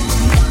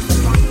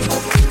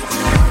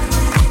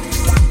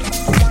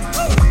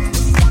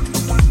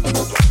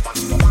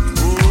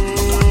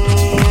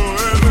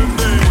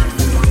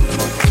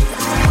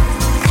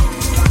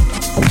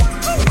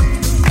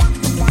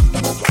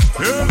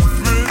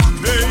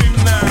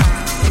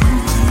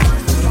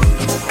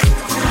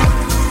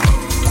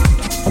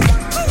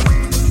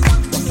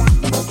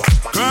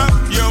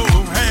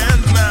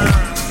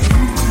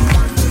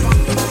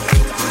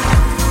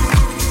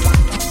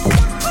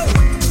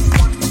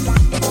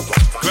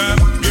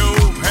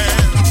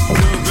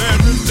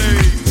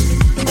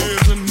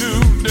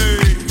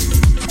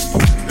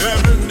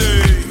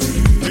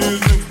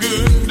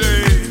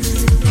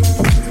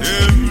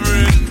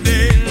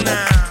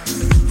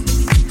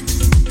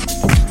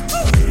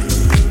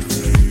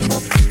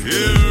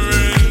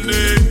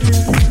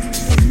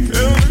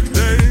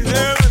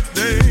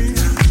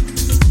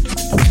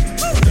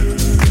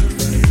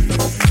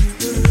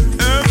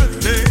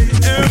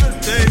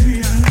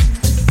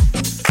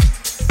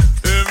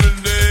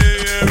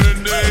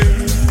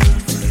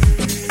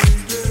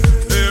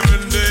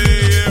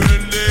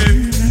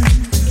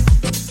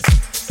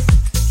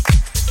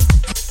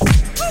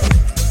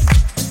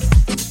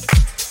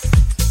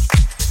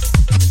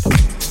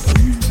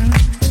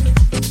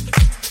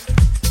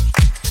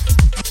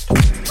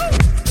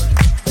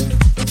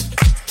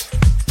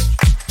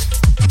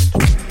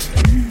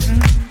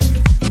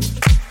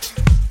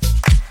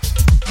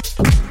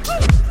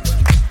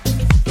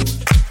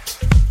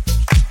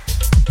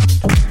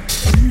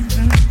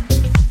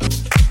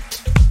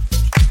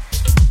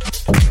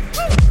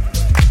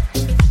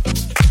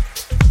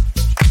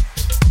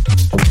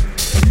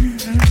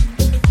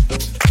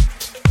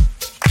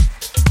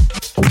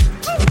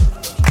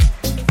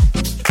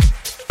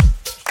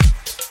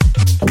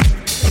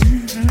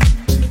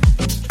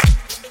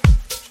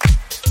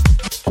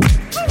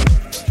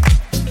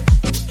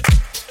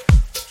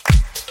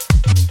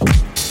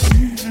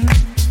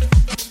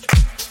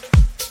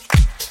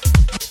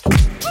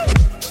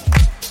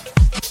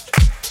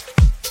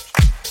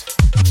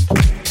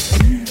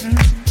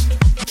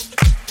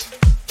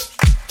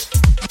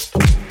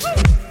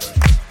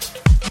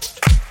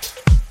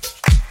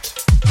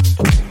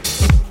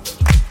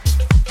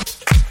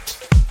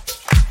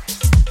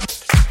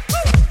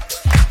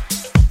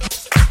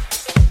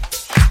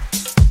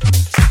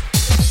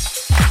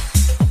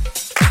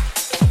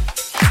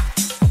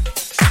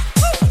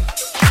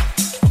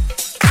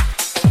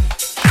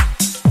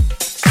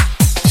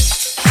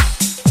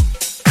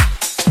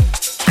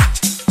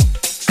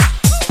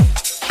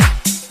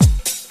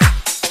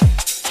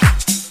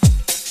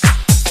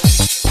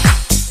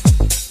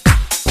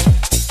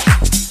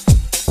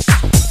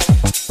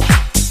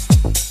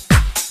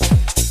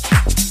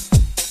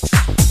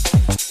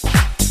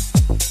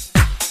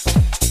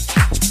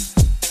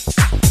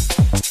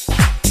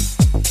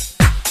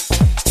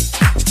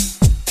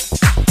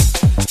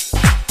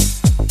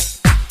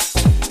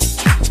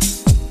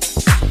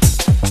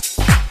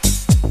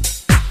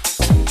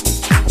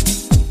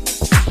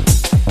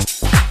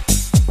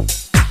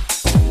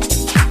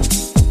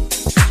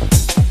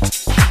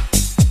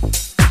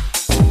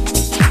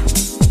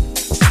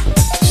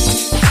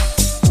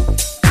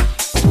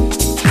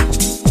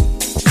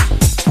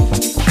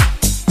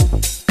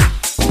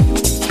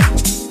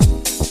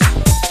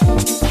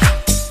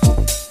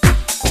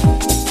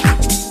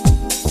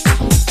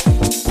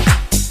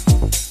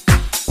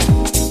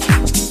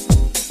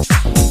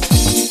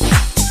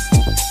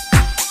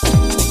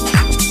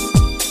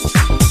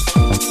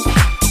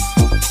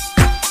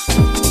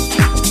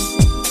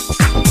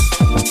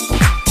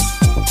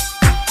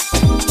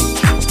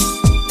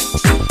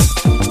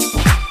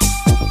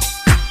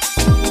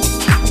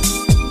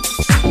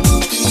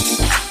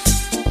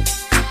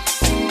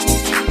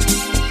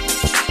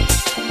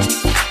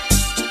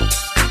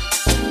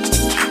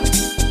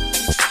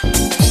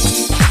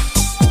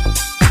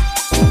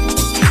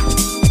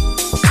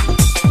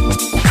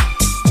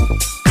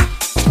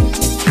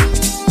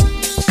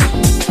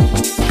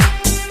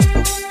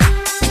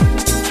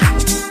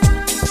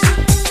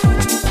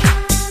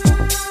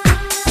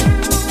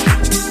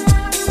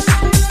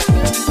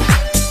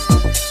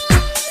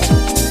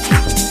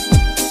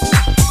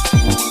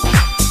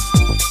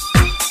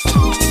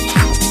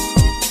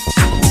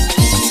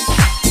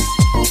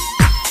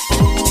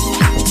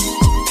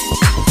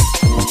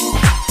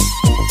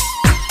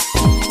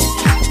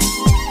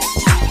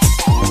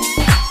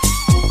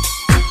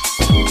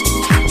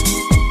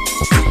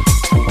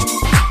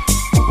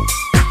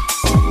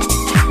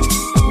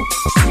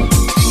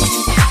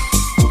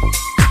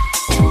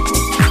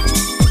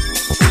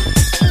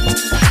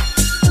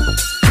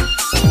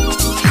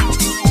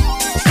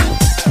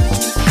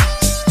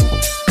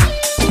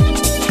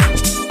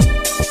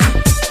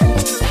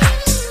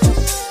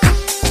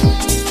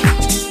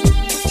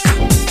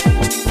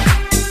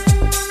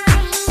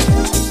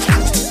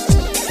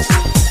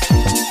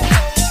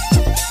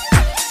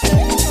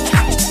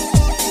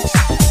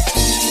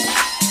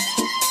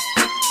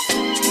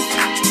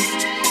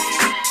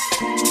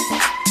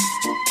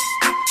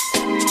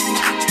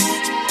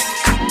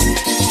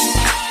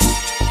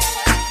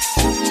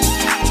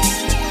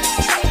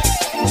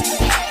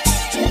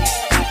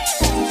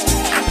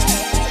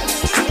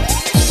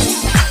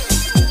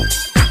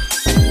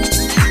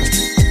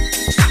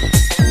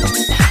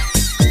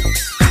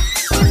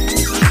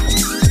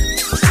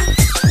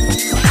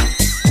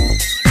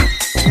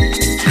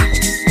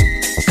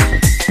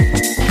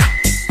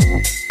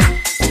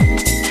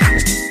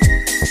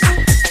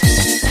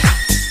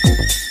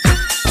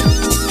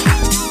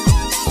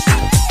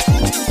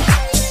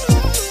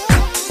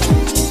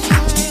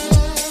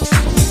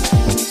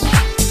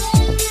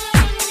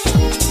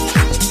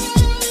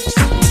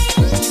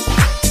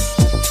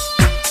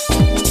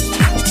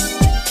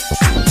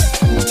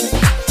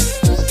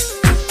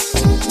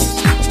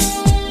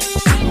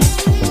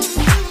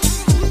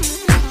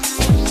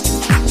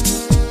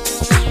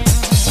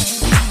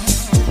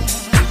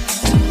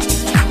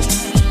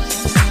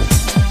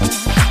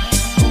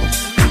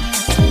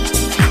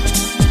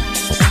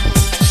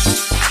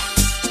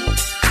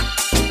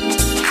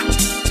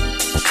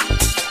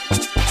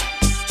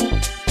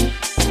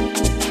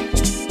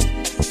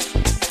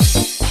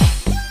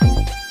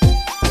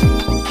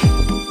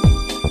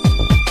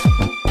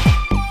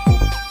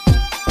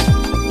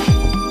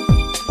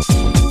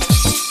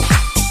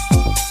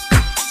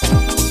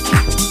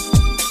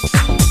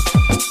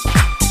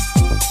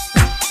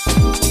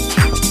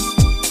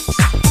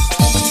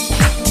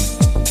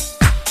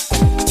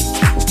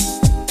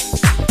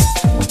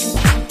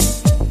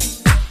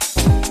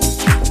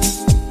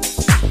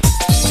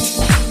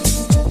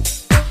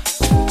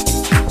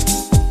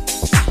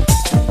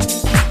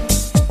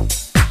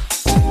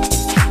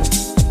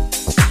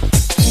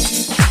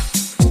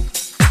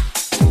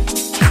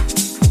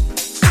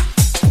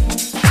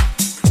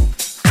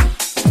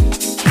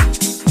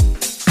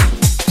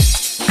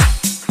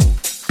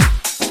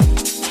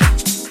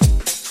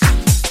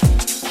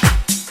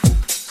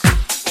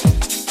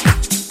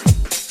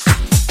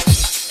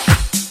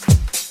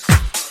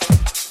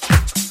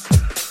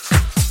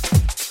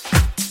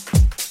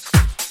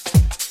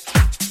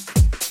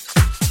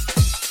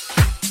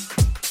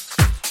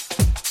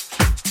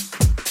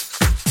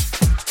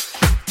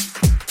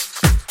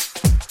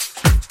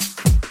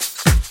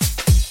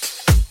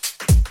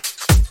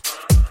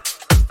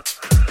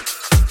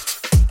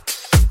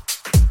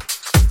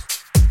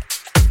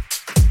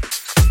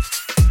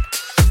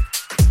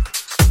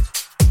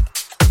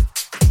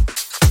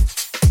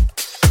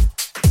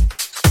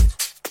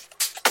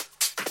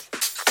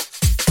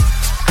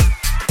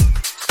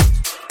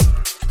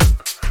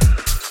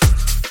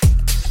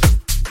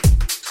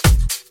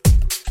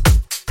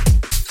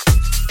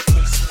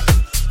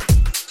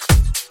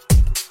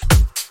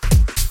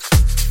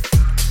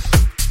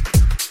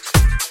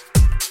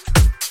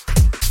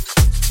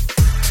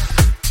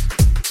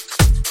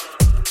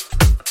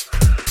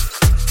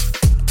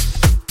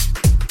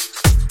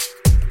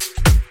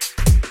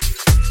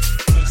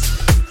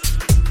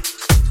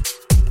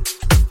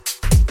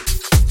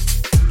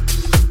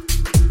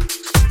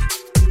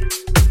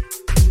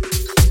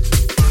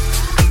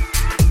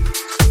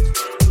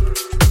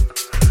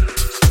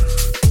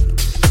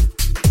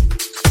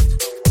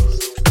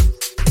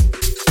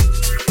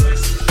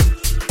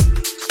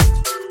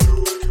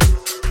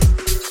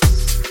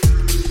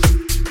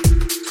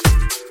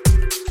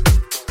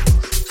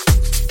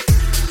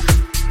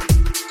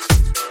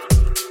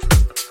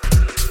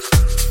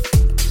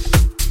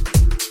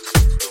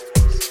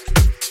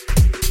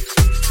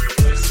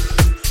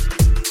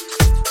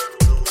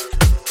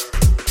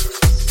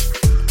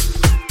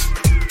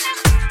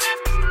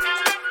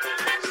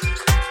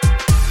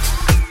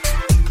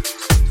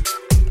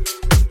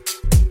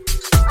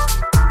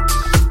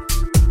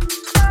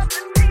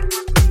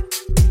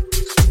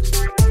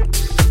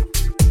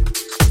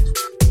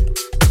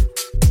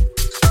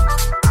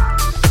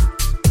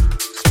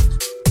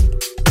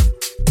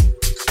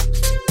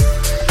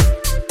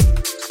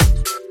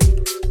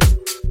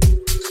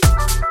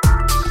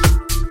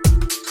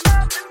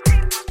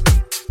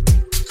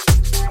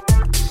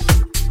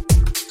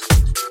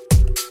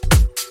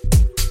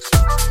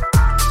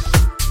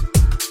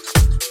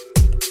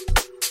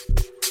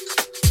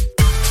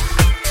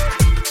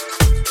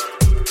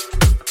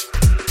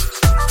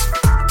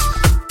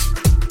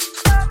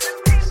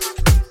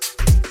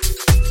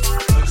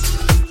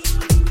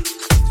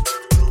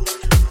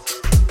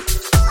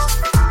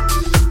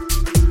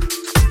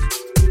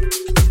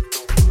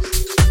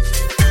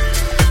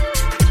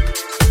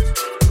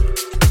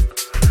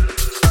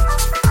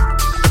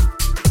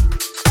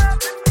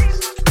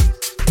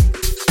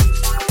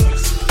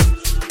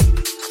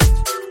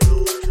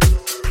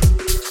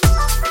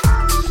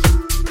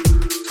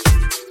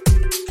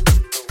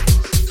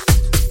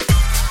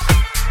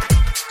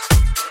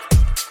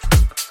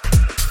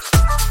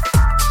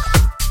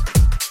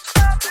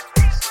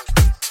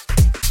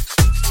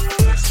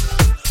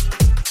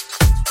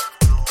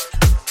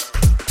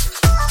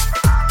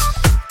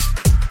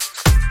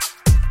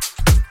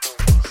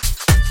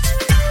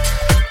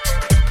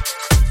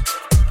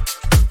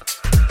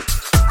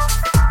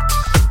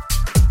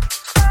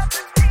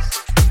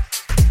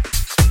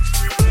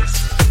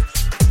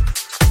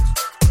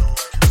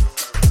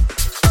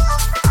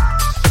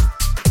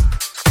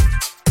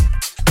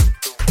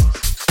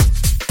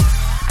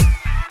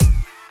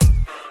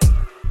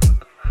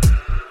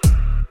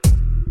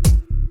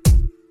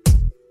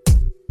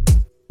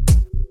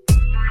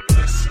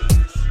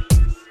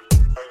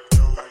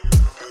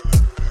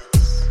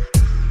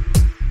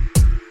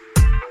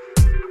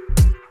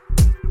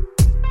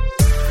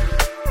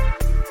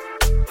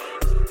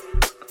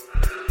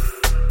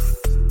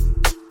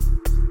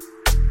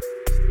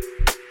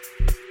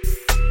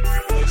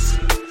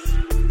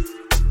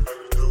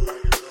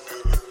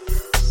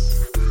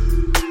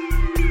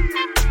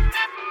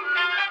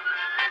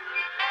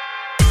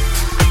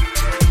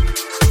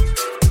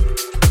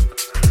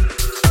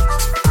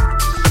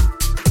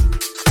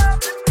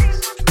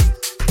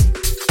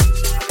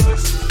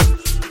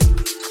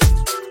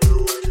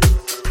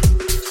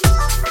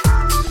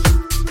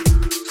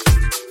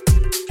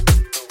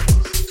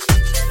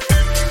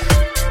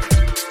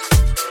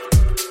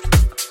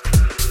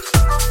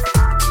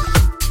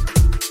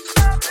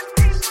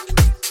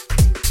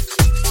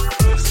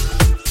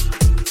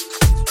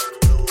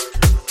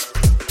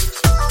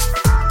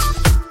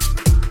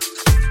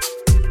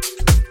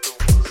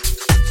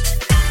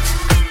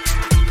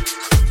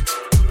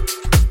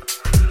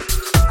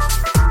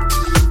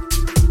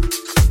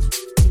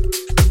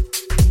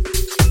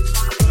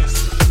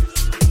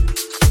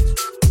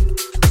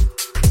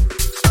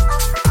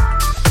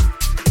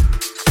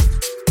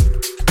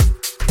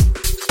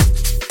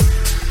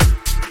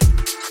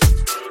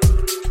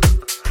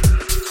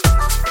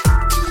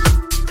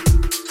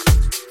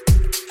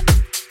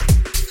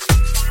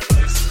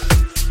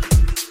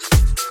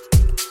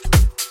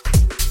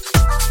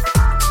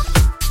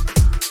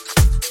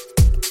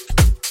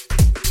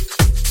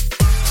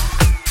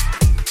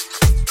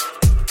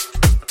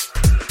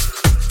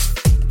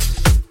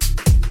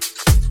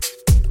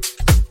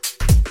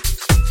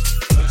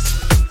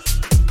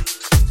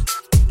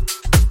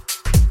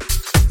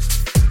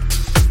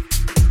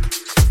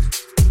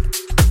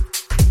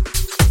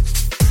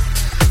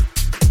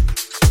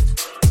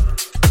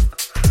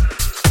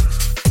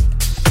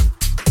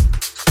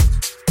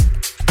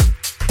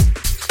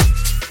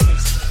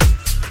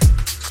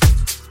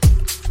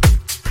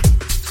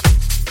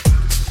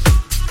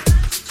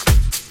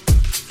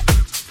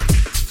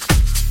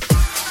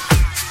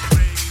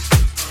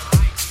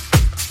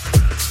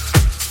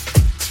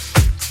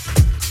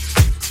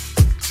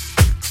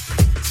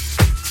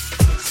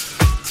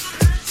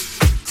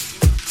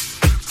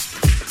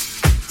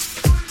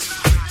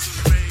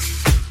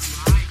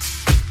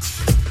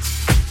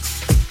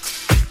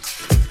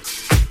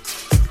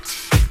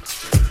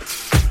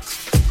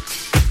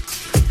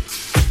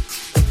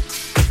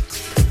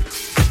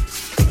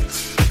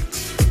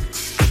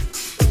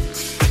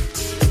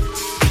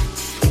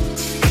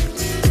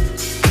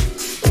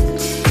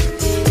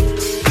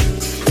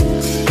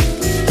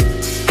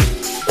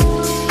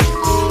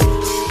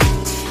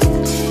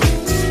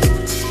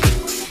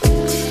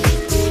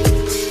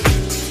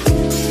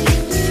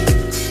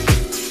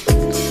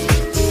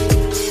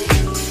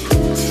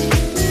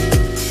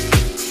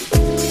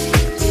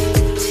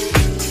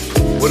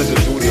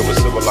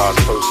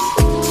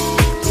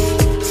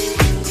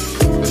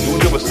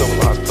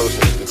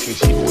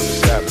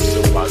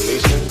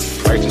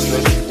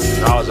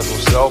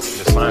 himself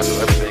and the science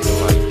of everything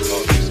in life.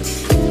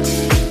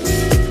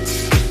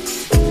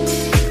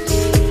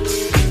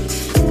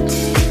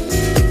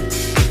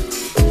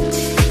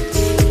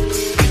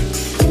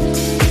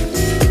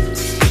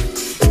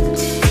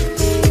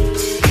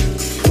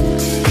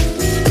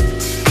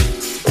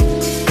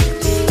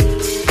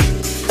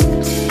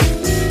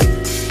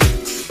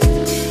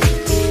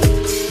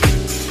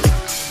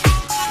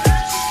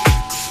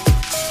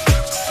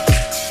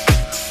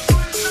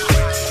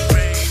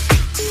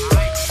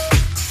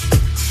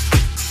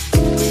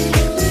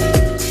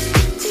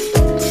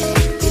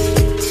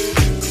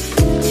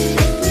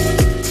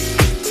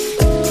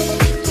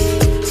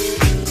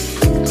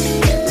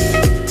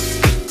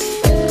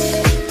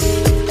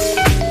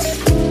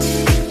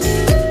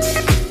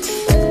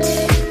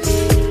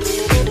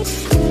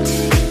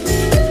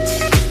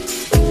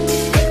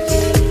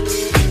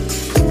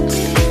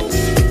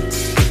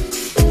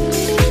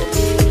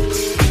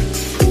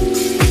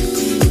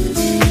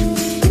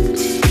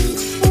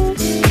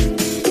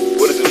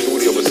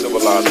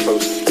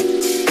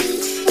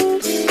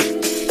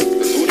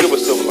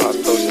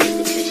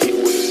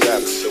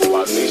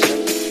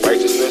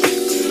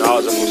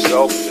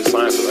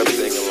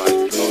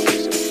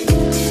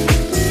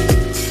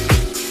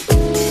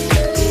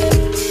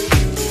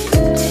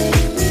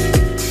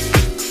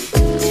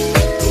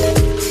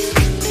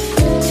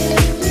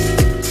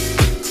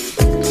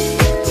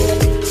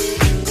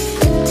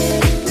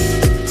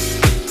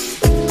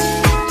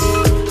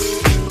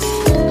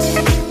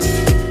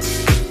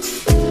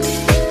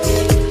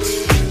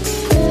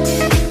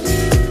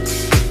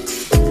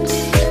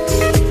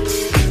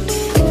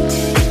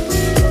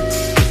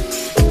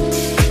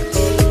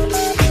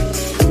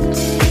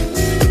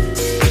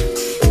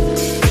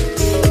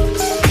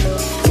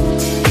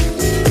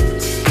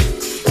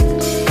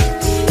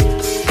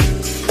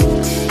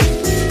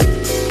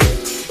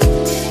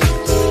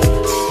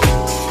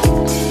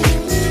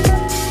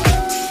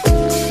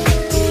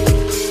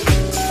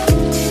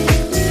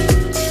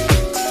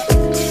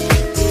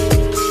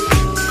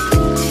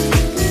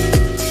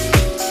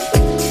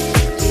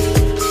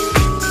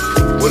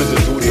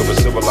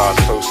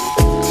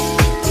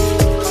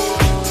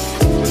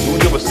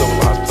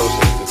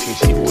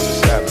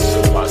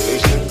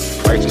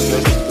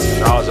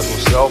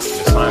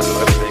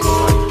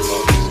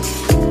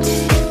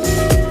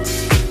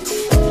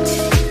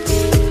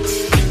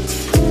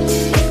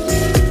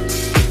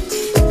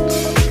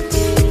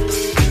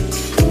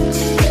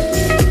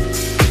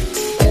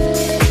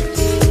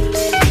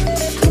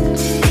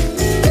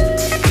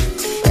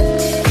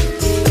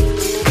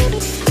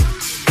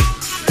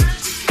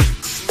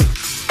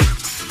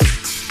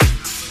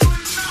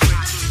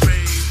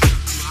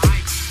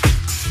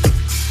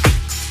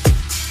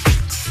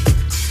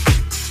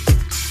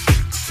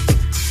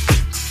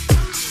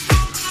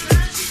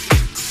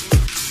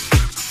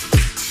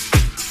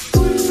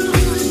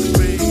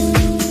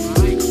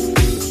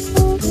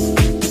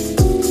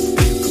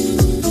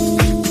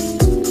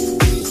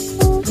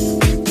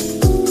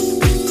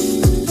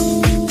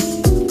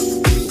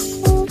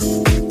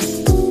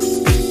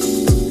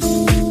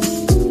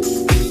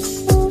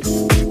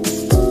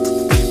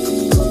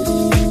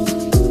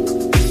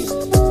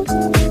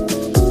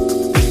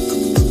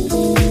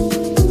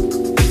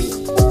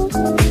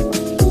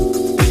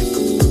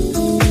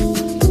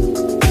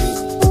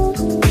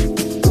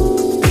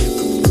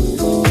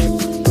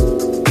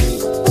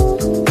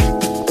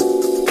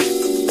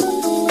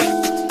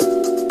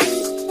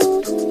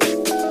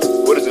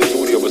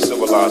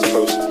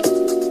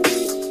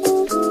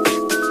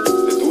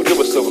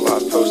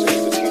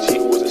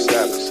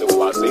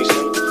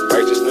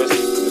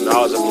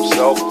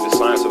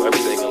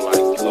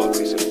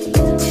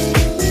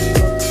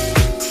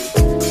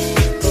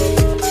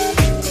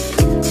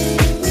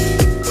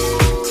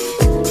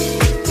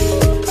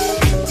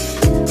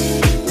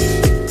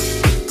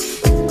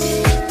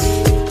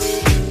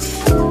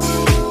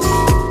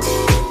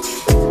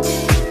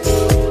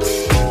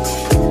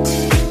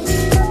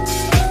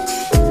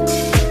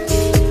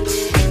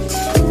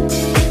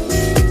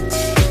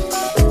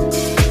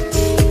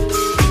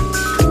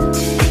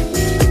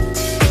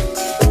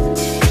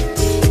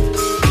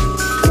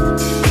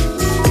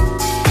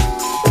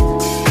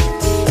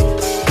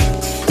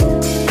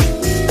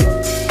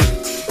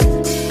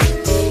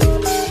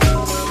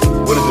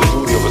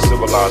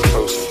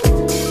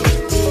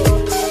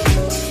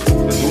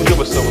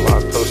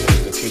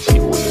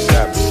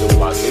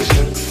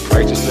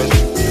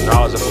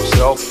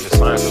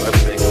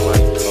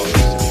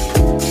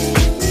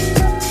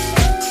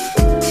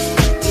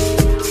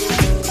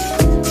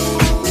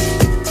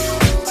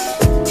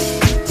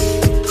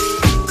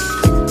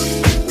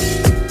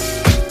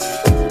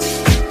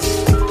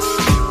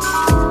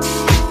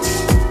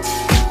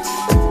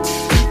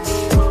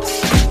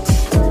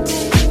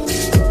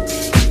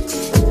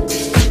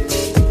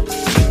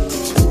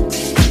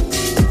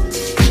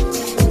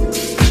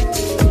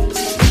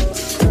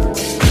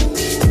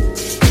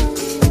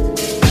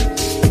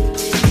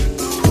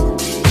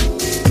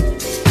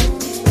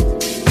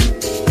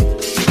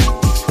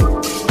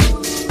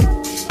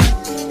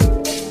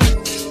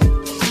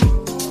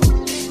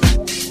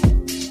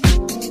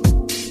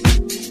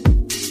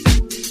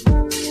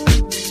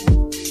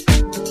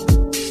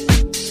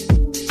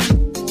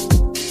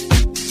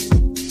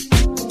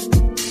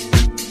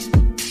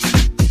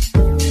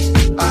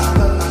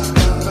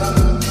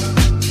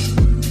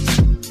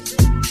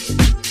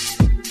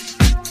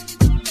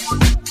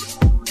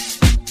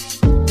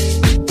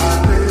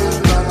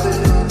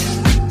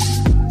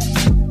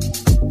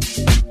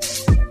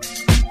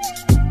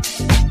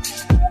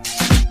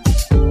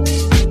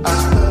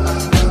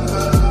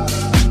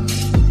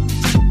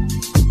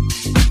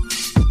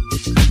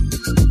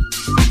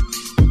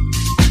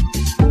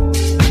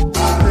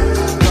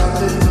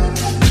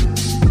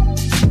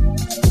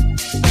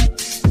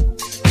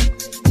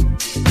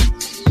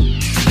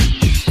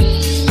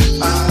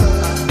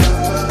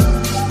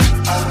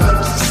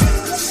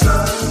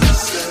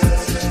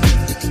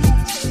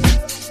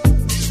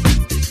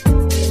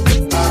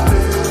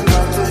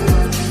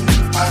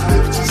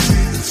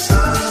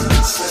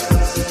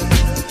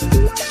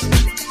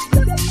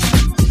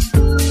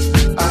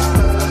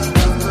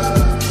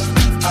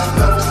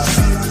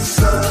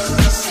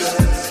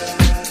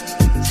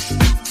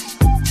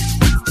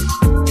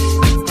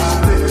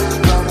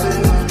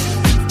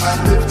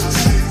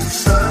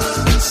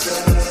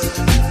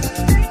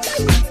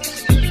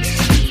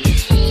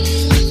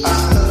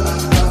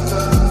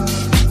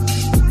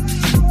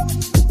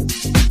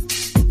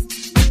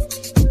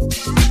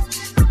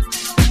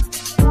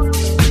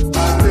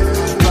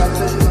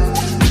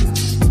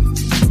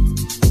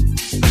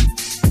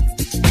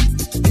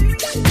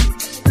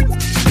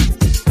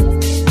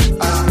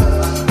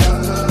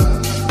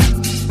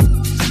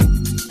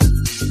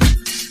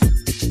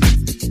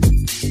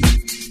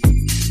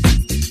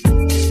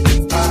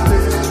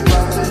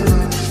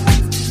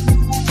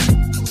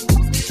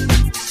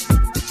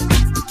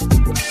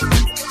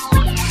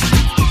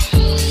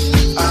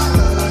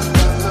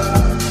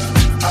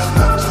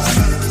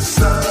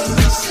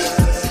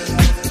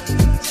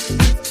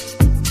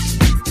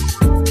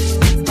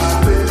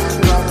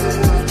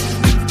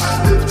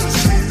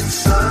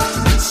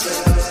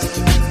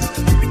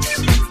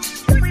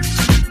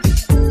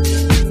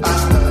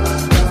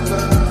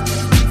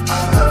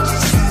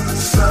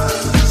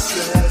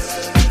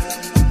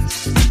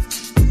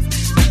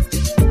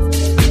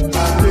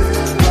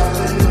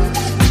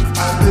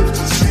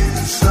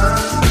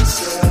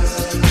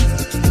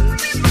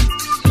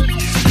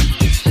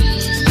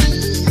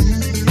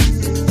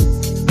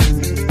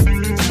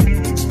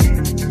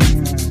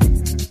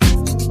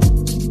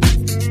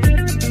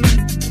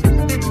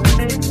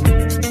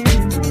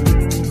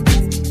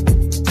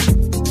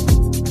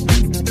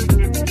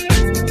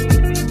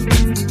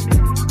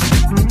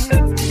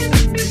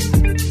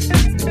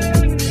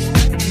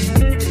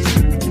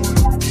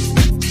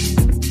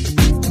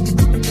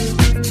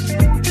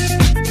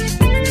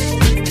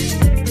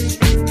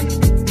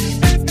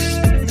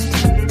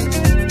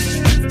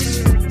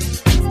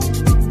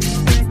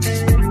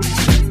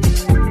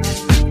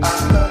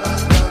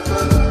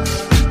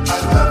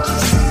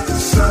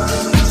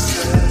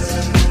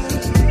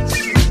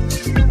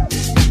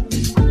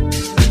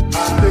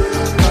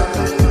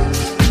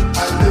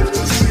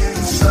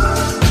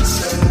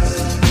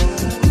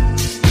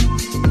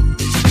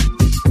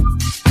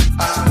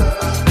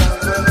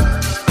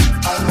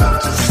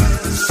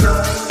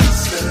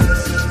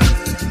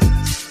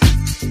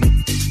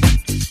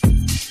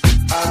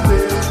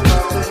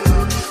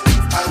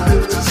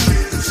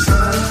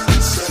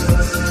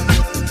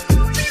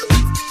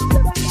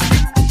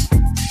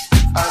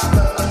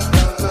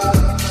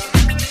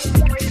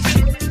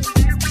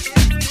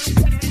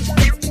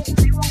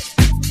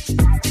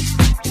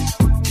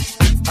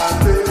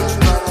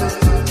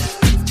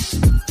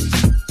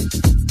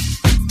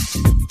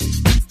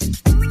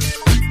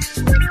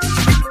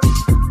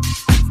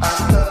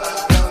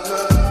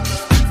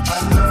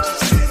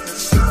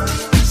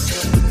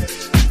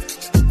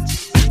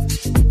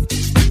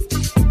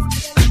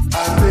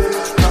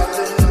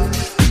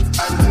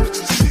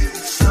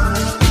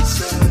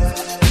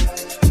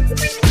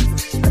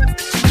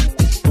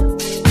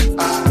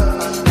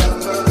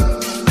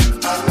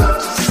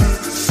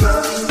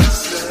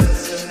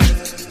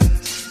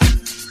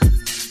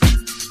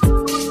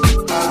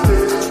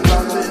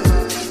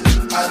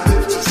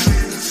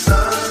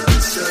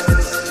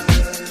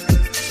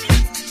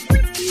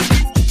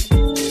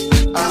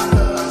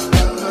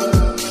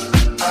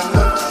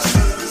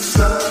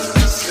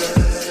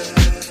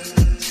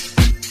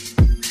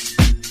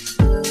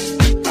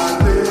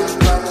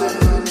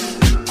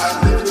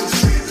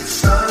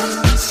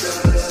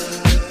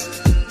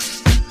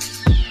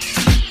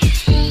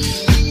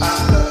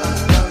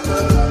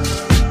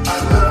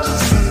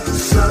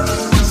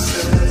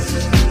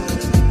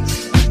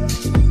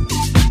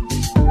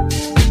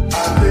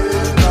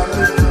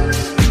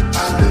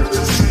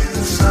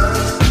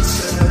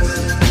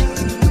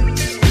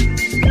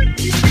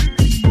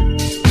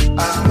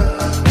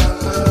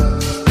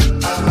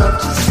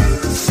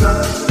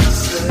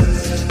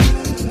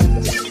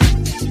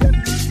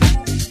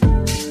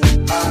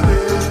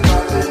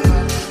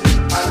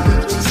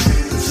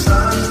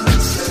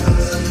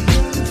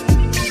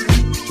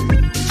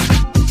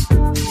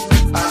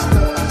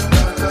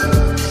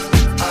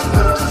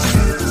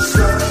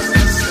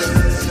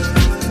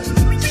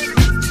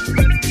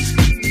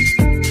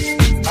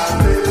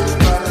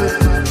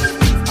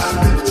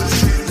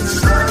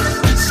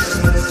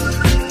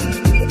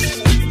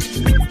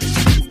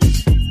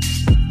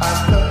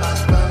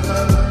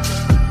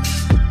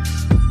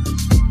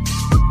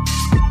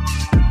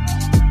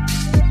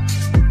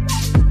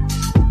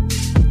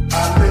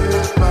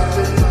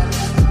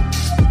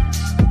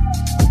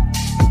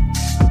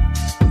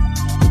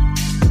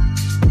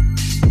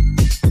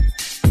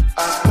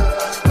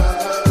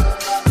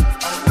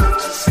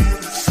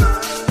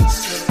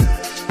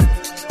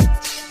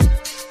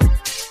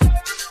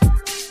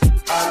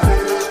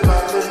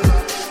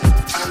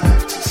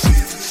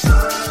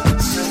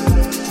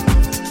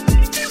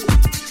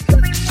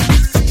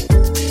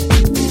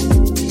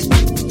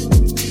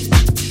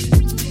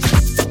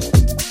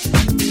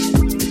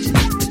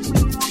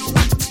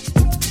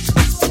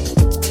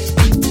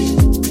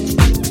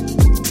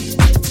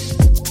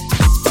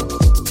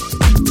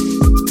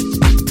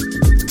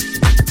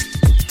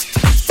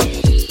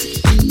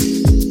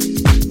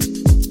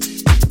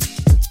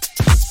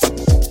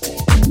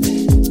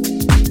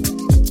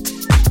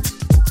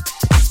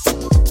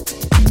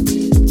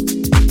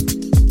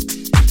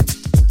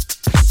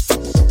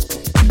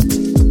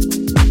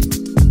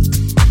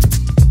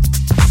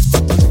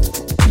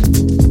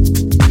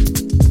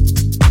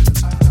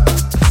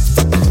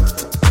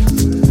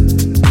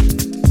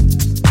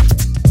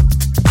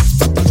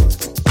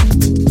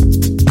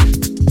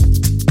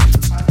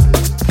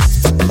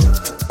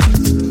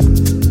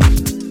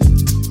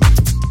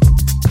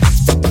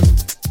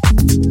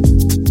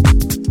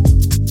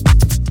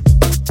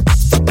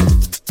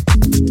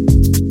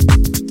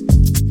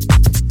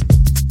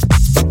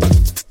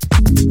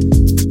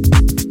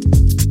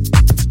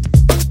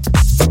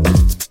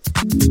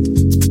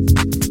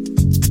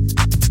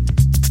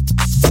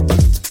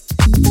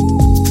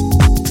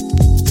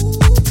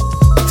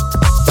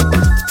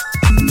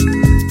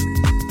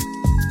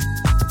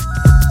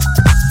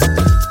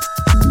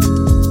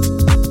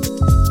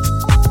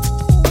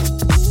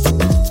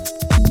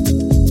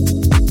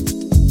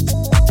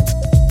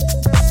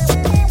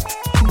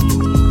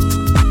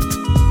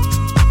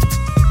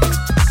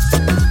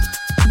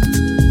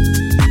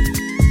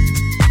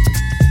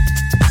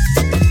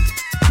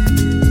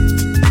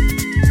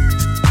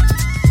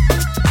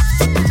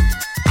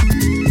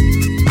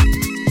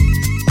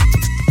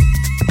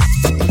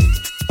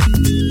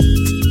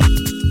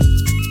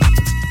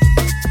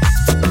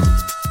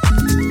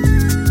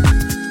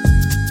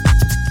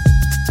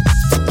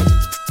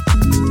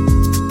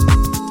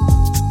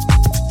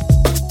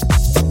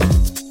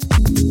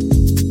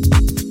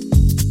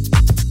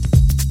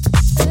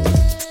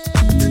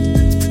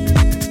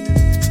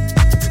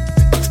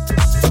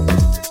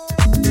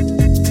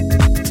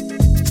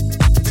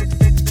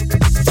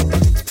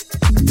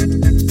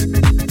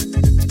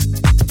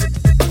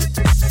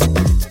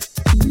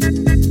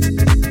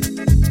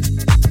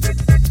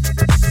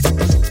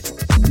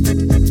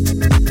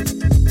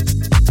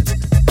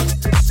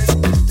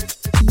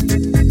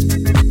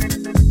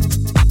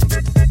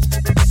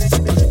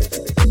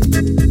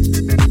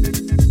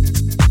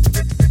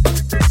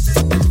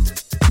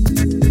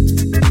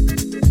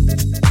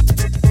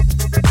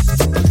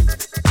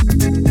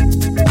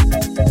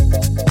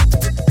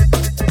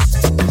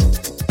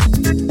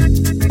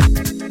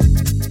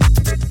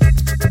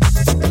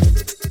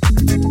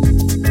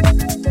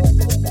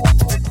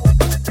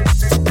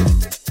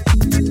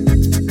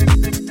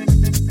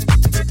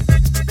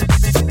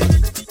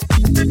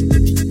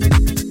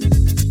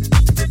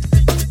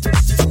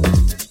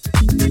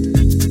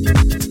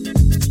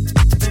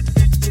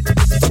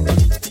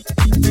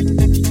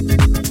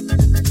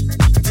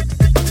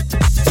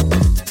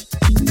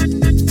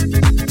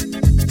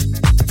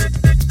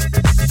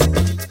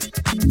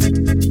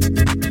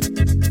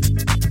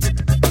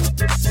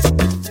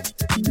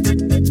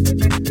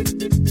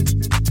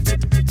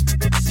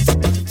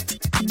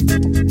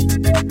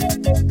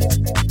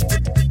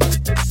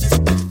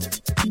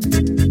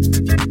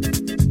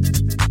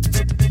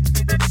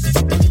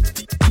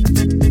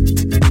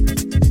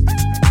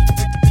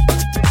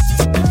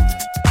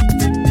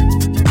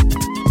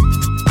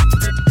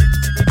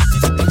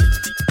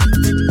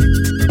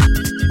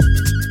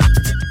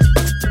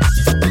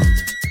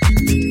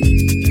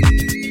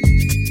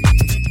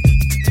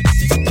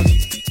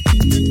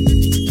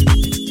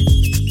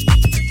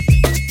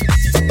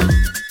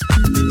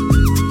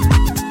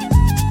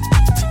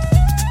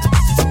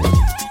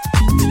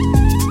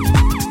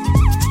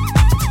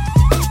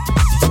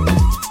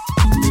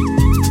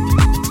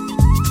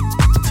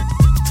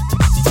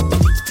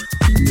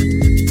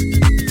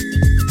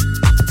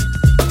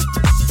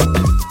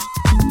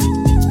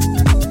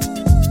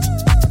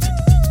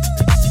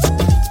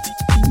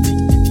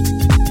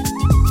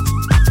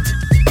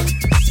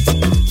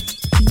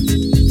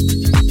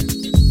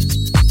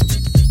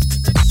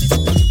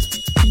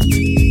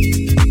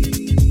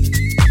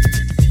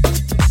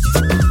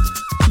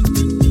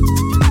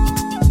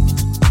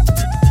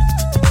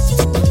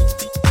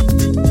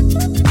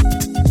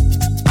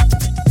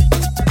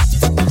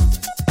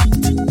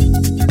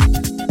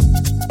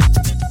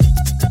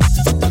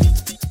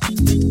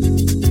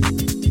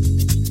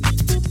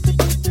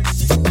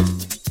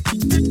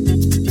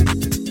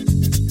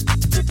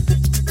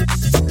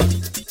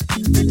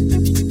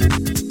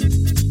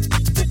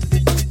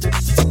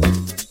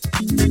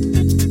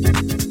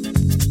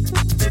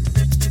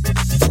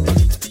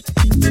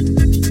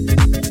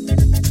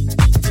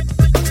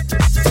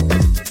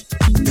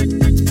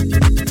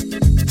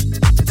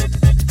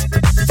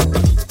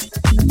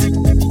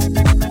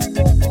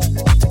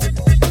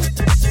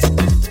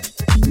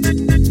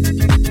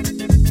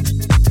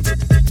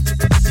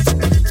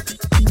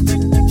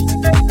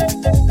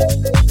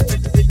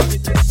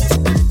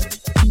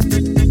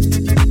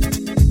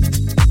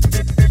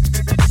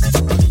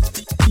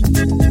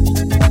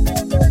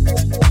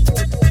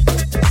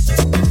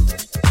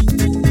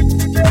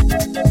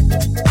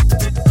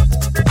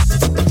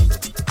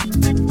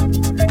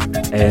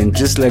 And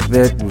just like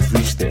that, we've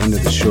reached the end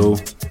of the show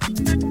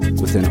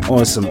with an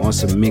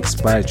awesome mix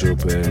by Joe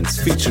Burns,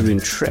 featuring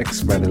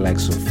tracks by the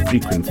likes of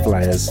Frequent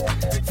Flyers,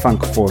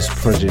 Funk Force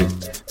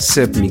Project,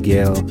 Seb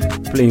Miguel,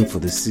 Playing for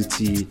the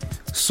City,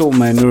 Soul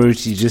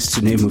Minority, just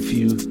to name a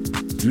few.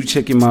 Do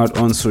check him out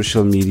on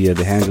social media.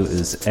 The handle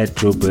is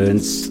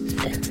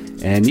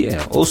 @JoeBurns. And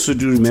yeah, also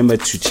do remember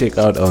to check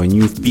out our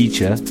new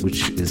feature,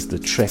 which is the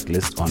track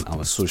list on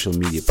our social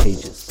media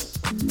pages.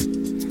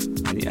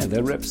 And yeah,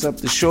 that wraps up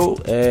the show.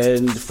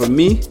 And from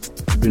me,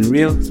 it's been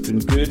real, it's been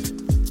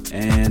good.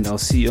 And I'll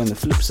see you on the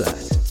flip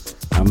side.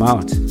 I'm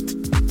out.